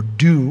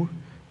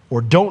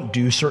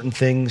do certain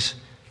things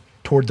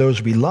toward those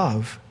we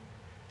love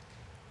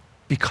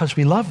because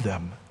we love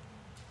them.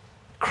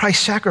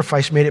 Christ's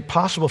sacrifice made it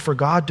possible for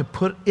God to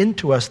put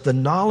into us the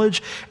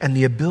knowledge and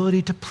the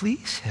ability to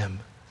please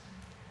him.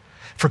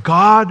 For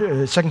God,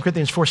 2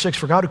 Corinthians 4:6,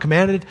 for God who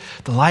commanded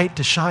the light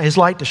to shine, his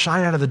light to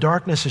shine out of the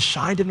darkness has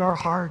shined in our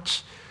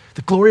hearts.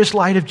 The glorious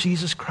light of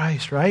Jesus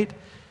Christ, right?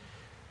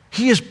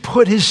 He has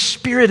put his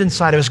Spirit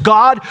inside of us.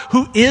 God,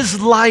 who is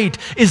light,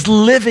 is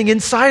living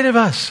inside of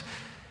us.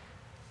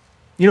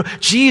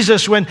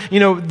 Jesus, when,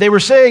 they were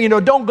saying,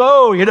 don't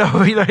go,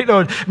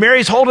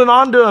 Mary's holding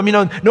on to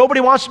him, nobody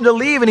wants him to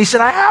leave. And he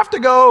said, I have to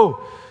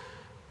go.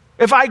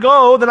 If I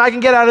go, then I can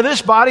get out of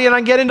this body and I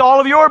can get into all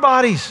of your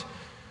bodies.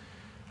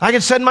 I can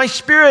send my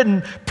Spirit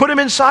and put him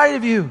inside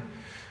of you.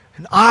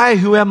 And I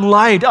who am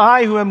light,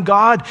 I who am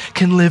God,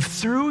 can live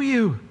through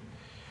you.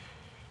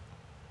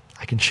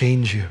 I can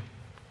change you.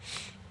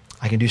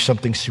 I can do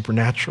something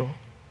supernatural.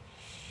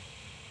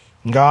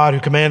 And God, who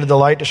commanded the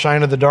light to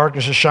shine in the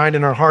darkness, has shined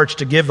in our hearts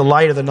to give the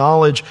light of the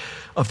knowledge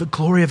of the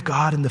glory of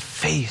God in the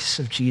face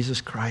of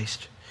Jesus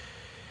Christ.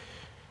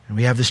 And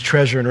we have this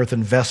treasure in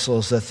earthen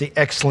vessels, that the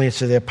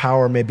excellency of their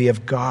power may be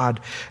of God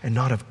and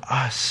not of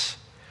us.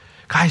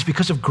 Guys,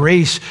 because of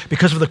grace,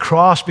 because of the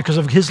cross, because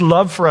of his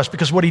love for us,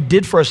 because of what he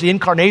did for us, the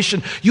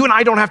incarnation, you and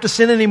I don't have to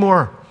sin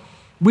anymore.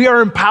 We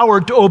are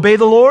empowered to obey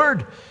the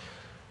Lord.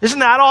 Isn't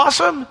that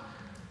awesome?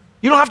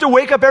 You don't have to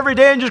wake up every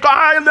day and just go,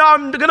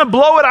 I'm going to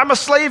blow it. I'm a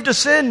slave to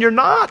sin. You're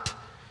not.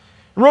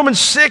 Romans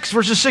 6,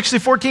 verses 6 through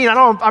 14.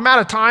 I'm out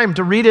of time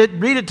to read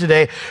it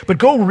today, but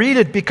go read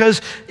it,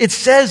 because it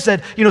says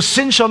that,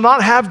 sin shall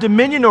not have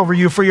dominion over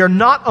you, for you're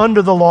not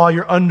under the law,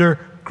 you're under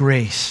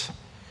grace.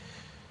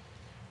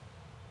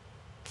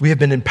 We have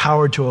been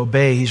empowered to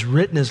obey. He's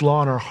written his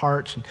law in our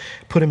hearts and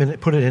put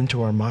it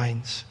into our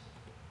minds.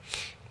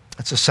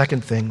 That's the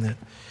second thing that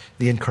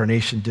the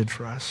incarnation did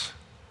for us.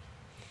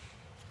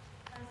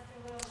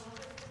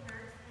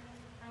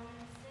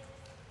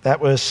 That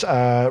was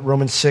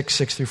Romans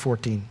 6 through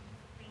 14.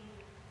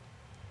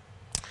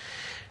 And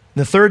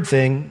the third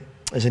thing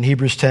is in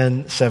Hebrews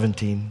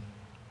 10:17.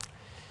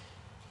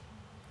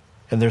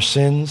 And their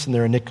sins and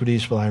their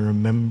iniquities will I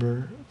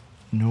remember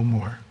no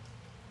more.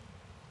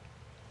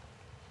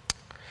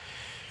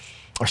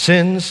 Our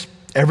sins,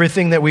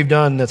 everything that we've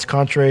done that's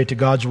contrary to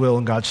God's will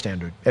and God's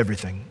standard,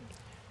 everything.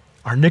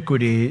 Our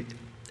iniquity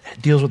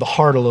deals with the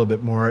heart a little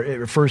bit more. It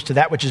refers to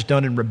that which is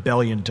done in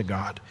rebellion to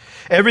God.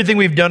 Everything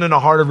we've done in a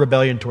heart of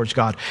rebellion towards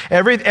God.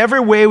 Every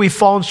way we've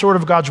fallen short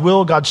of God's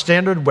will, God's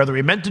standard, whether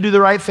we meant to do the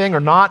right thing or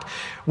not,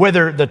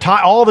 whether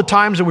all the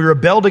times that we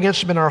rebelled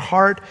against him in our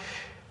heart,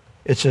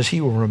 it says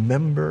he will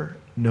remember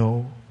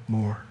no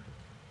more.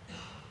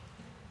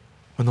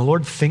 When the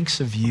Lord thinks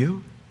of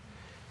you,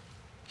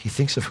 he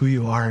thinks of who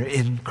you are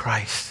in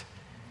Christ.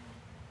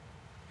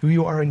 Who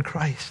you are in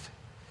Christ.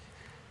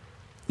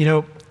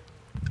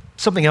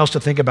 Something else to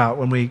think about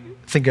when we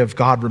think of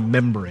God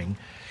remembering.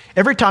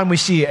 Every time we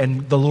see,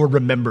 and the Lord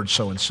remembered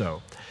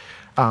so-and-so,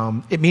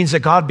 it means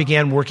that God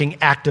began working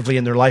actively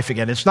in their life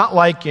again. It's not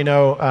like,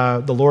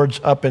 the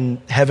Lord's up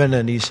in heaven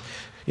and he's,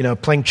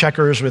 playing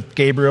checkers with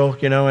Gabriel,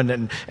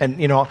 and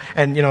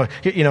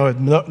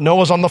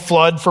Noah's on the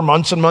flood for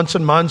months and months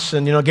and months,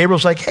 and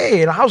Gabriel's like,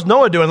 hey, how's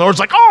Noah doing? The Lord's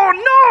like,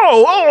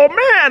 oh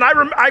man,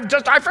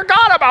 I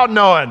forgot about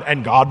Noah,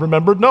 and God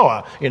remembered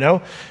Noah,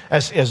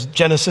 as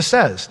Genesis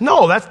says.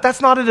 No,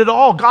 that's not it at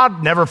all.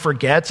 God never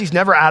forgets. He's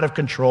never out of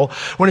control.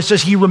 When it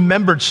says he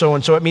remembered so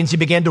and so, it means he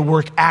began to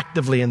work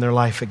actively in their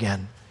life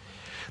again.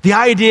 The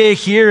idea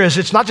here is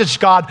it's not just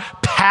God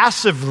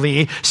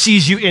passively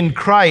sees you in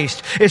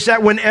Christ. It's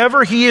that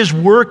whenever he is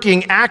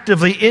working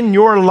actively in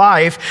your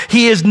life,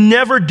 he is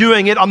never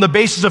doing it on the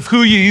basis of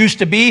who you used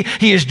to be.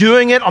 He is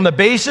doing it on the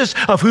basis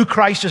of who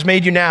Christ has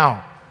made you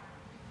now.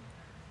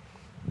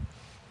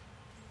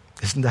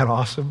 Isn't that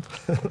awesome?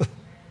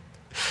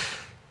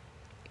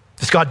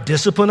 Does God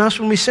discipline us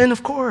when we sin?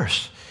 Of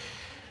course.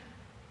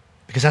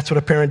 Because that's what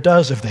a parent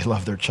does if they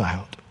love their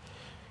child.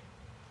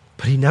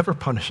 But he never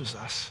punishes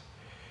us.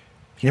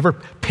 He never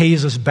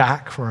pays us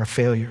back for our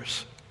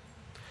failures.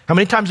 How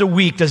many times a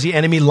week does the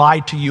enemy lie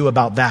to you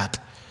about that?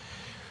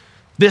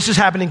 This is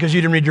happening because you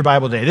didn't read your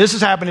Bible today. This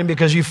is happening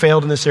because you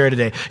failed in this area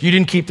today. You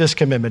didn't keep this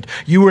commitment.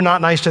 You were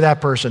not nice to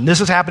that person. This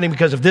is happening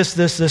because of this,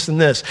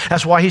 and this.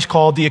 That's why he's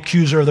called the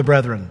accuser of the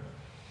brethren.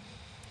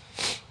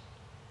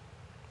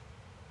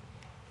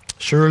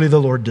 Surely the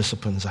Lord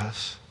disciplines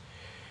us.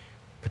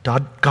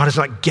 But God is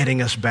not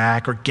getting us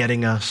back or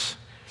getting us.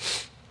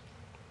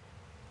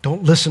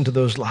 Don't listen to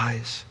those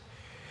lies.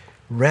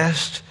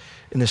 Rest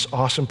in this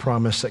awesome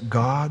promise that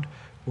God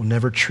will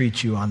never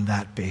treat you on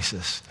that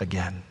basis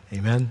again.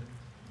 Amen?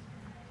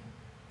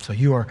 So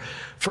you are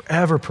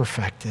forever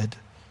perfected.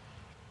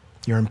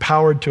 You're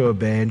empowered to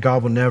obey, and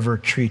God will never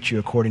treat you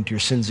according to your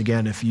sins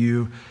again if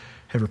you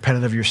have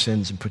repented of your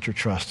sins and put your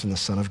trust in the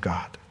Son of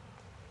God.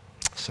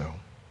 So,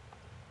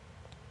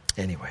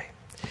 anyway,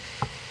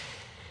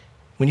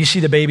 when you see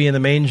the baby in the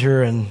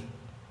manger and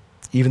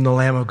even the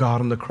Lamb of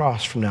God on the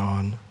cross from now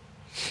on,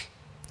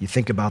 you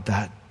think about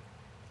that.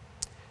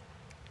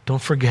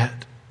 Don't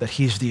forget that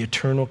he's the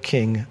eternal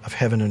King of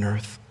heaven and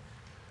earth.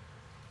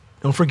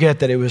 Don't forget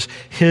that it was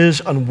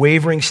his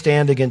unwavering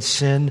stand against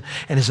sin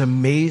and his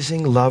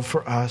amazing love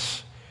for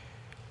us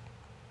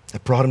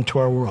that brought him to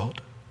our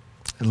world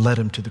and led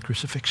him to the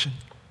crucifixion.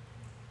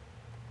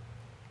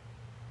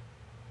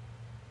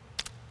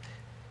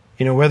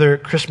 You know, whether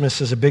Christmas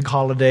is a big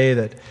holiday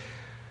that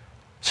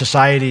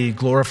society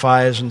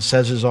glorifies and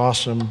says is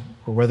awesome,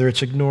 or whether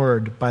it's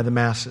ignored by the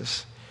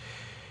masses,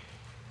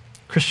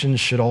 Christians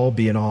should all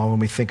be in awe when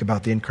we think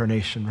about the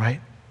incarnation, right?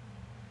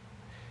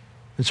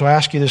 And so I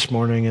ask you this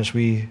morning as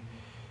we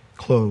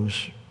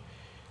close,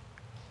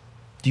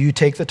 do you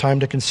take the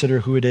time to consider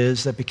who it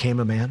is that became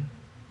a man?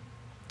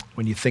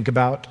 When you think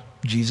about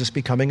Jesus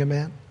becoming a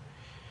man?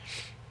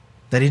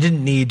 That he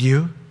didn't need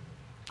you,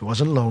 he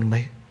wasn't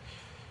lonely,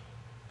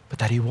 but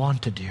that he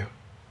wanted you.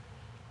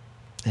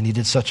 And he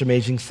did such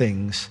amazing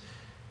things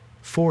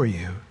for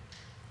you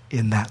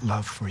in that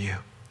love for you.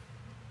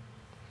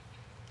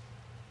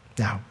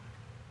 Now,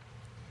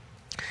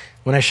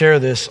 when I share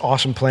this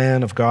awesome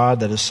plan of God,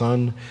 that his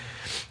Son,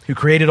 who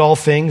created all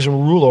things and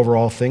will rule over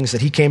all things,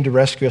 that he came to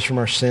rescue us from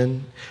our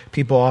sin,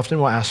 people often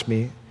will ask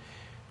me,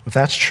 if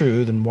that's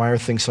true, then why are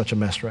things such a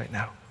mess right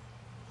now?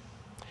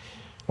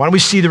 Why don't we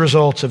see the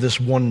results of this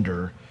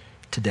wonder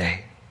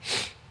today?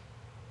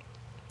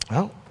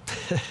 Well,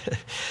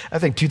 I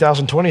think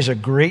 2020 is a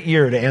great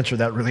year to answer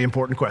that really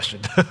important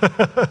question.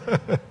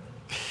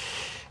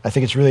 I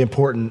think it's really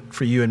important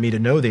for you and me to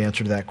know the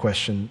answer to that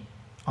question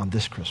on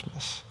this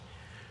Christmas.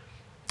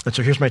 And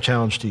so here's my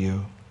challenge to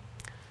you.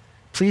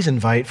 Please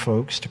invite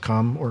folks to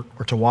come or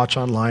to watch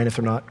online if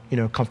they're not,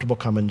 comfortable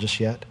coming just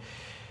yet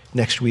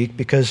next week.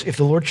 Because if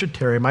the Lord should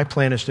tarry, my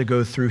plan is to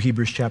go through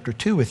Hebrews chapter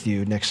 2 with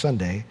you next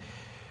Sunday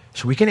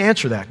so we can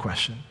answer that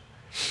question.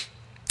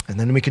 And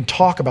then we can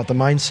talk about the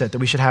mindset that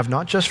we should have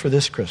not just for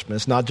this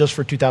Christmas, not just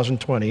for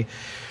 2020,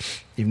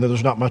 even though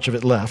there's not much of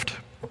it left,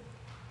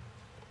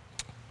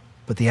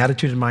 but the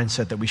attitude and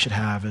mindset that we should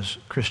have as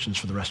Christians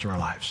for the rest of our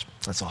lives.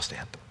 Let's all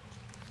stand.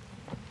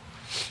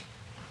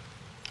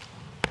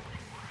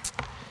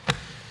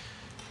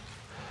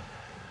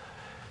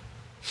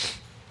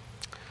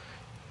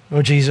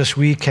 Oh, Jesus,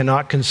 we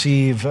cannot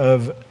conceive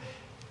of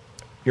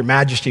your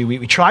majesty.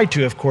 We try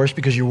to, of course,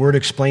 because your word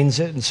explains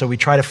it. And so we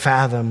try to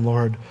fathom,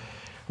 Lord,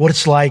 what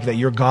it's like that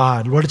you're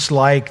God, what it's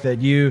like that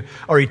you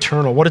are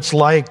eternal, what it's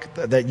like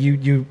that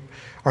you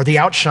are the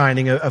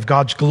outshining of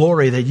God's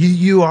glory, that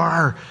you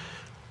are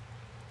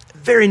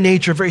very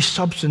nature, very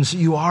substance, that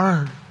you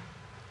are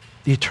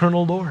the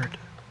eternal Lord,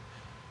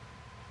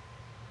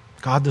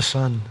 God the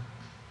Son.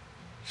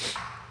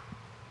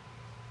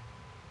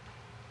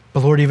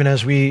 But Lord, even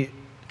as we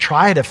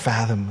try to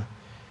fathom,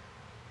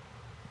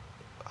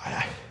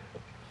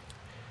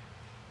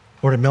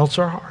 Lord, it melts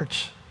our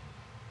hearts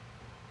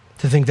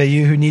to think that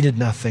you who needed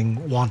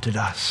nothing wanted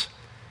us.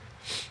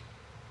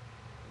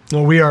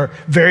 Lord, we are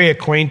very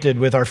acquainted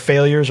with our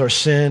failures, our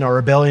sin, our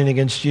rebellion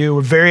against you.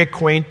 We're very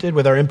acquainted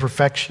with our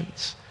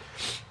imperfections.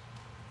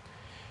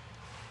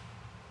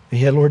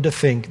 And yet, Lord, to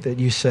think that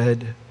you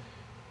said,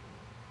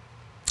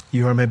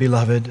 you are my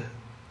beloved,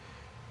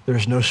 there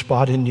is no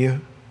spot in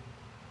you,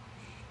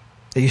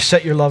 that you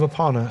set your love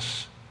upon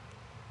us,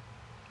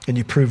 and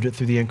you proved it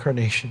through the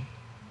incarnation.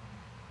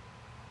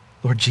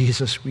 Lord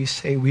Jesus, we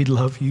say we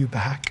love you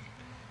back.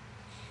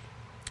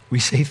 We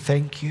say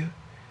thank you,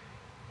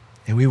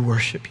 and we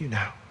worship you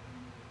now.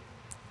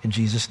 In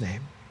Jesus'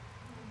 name,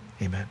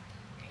 amen.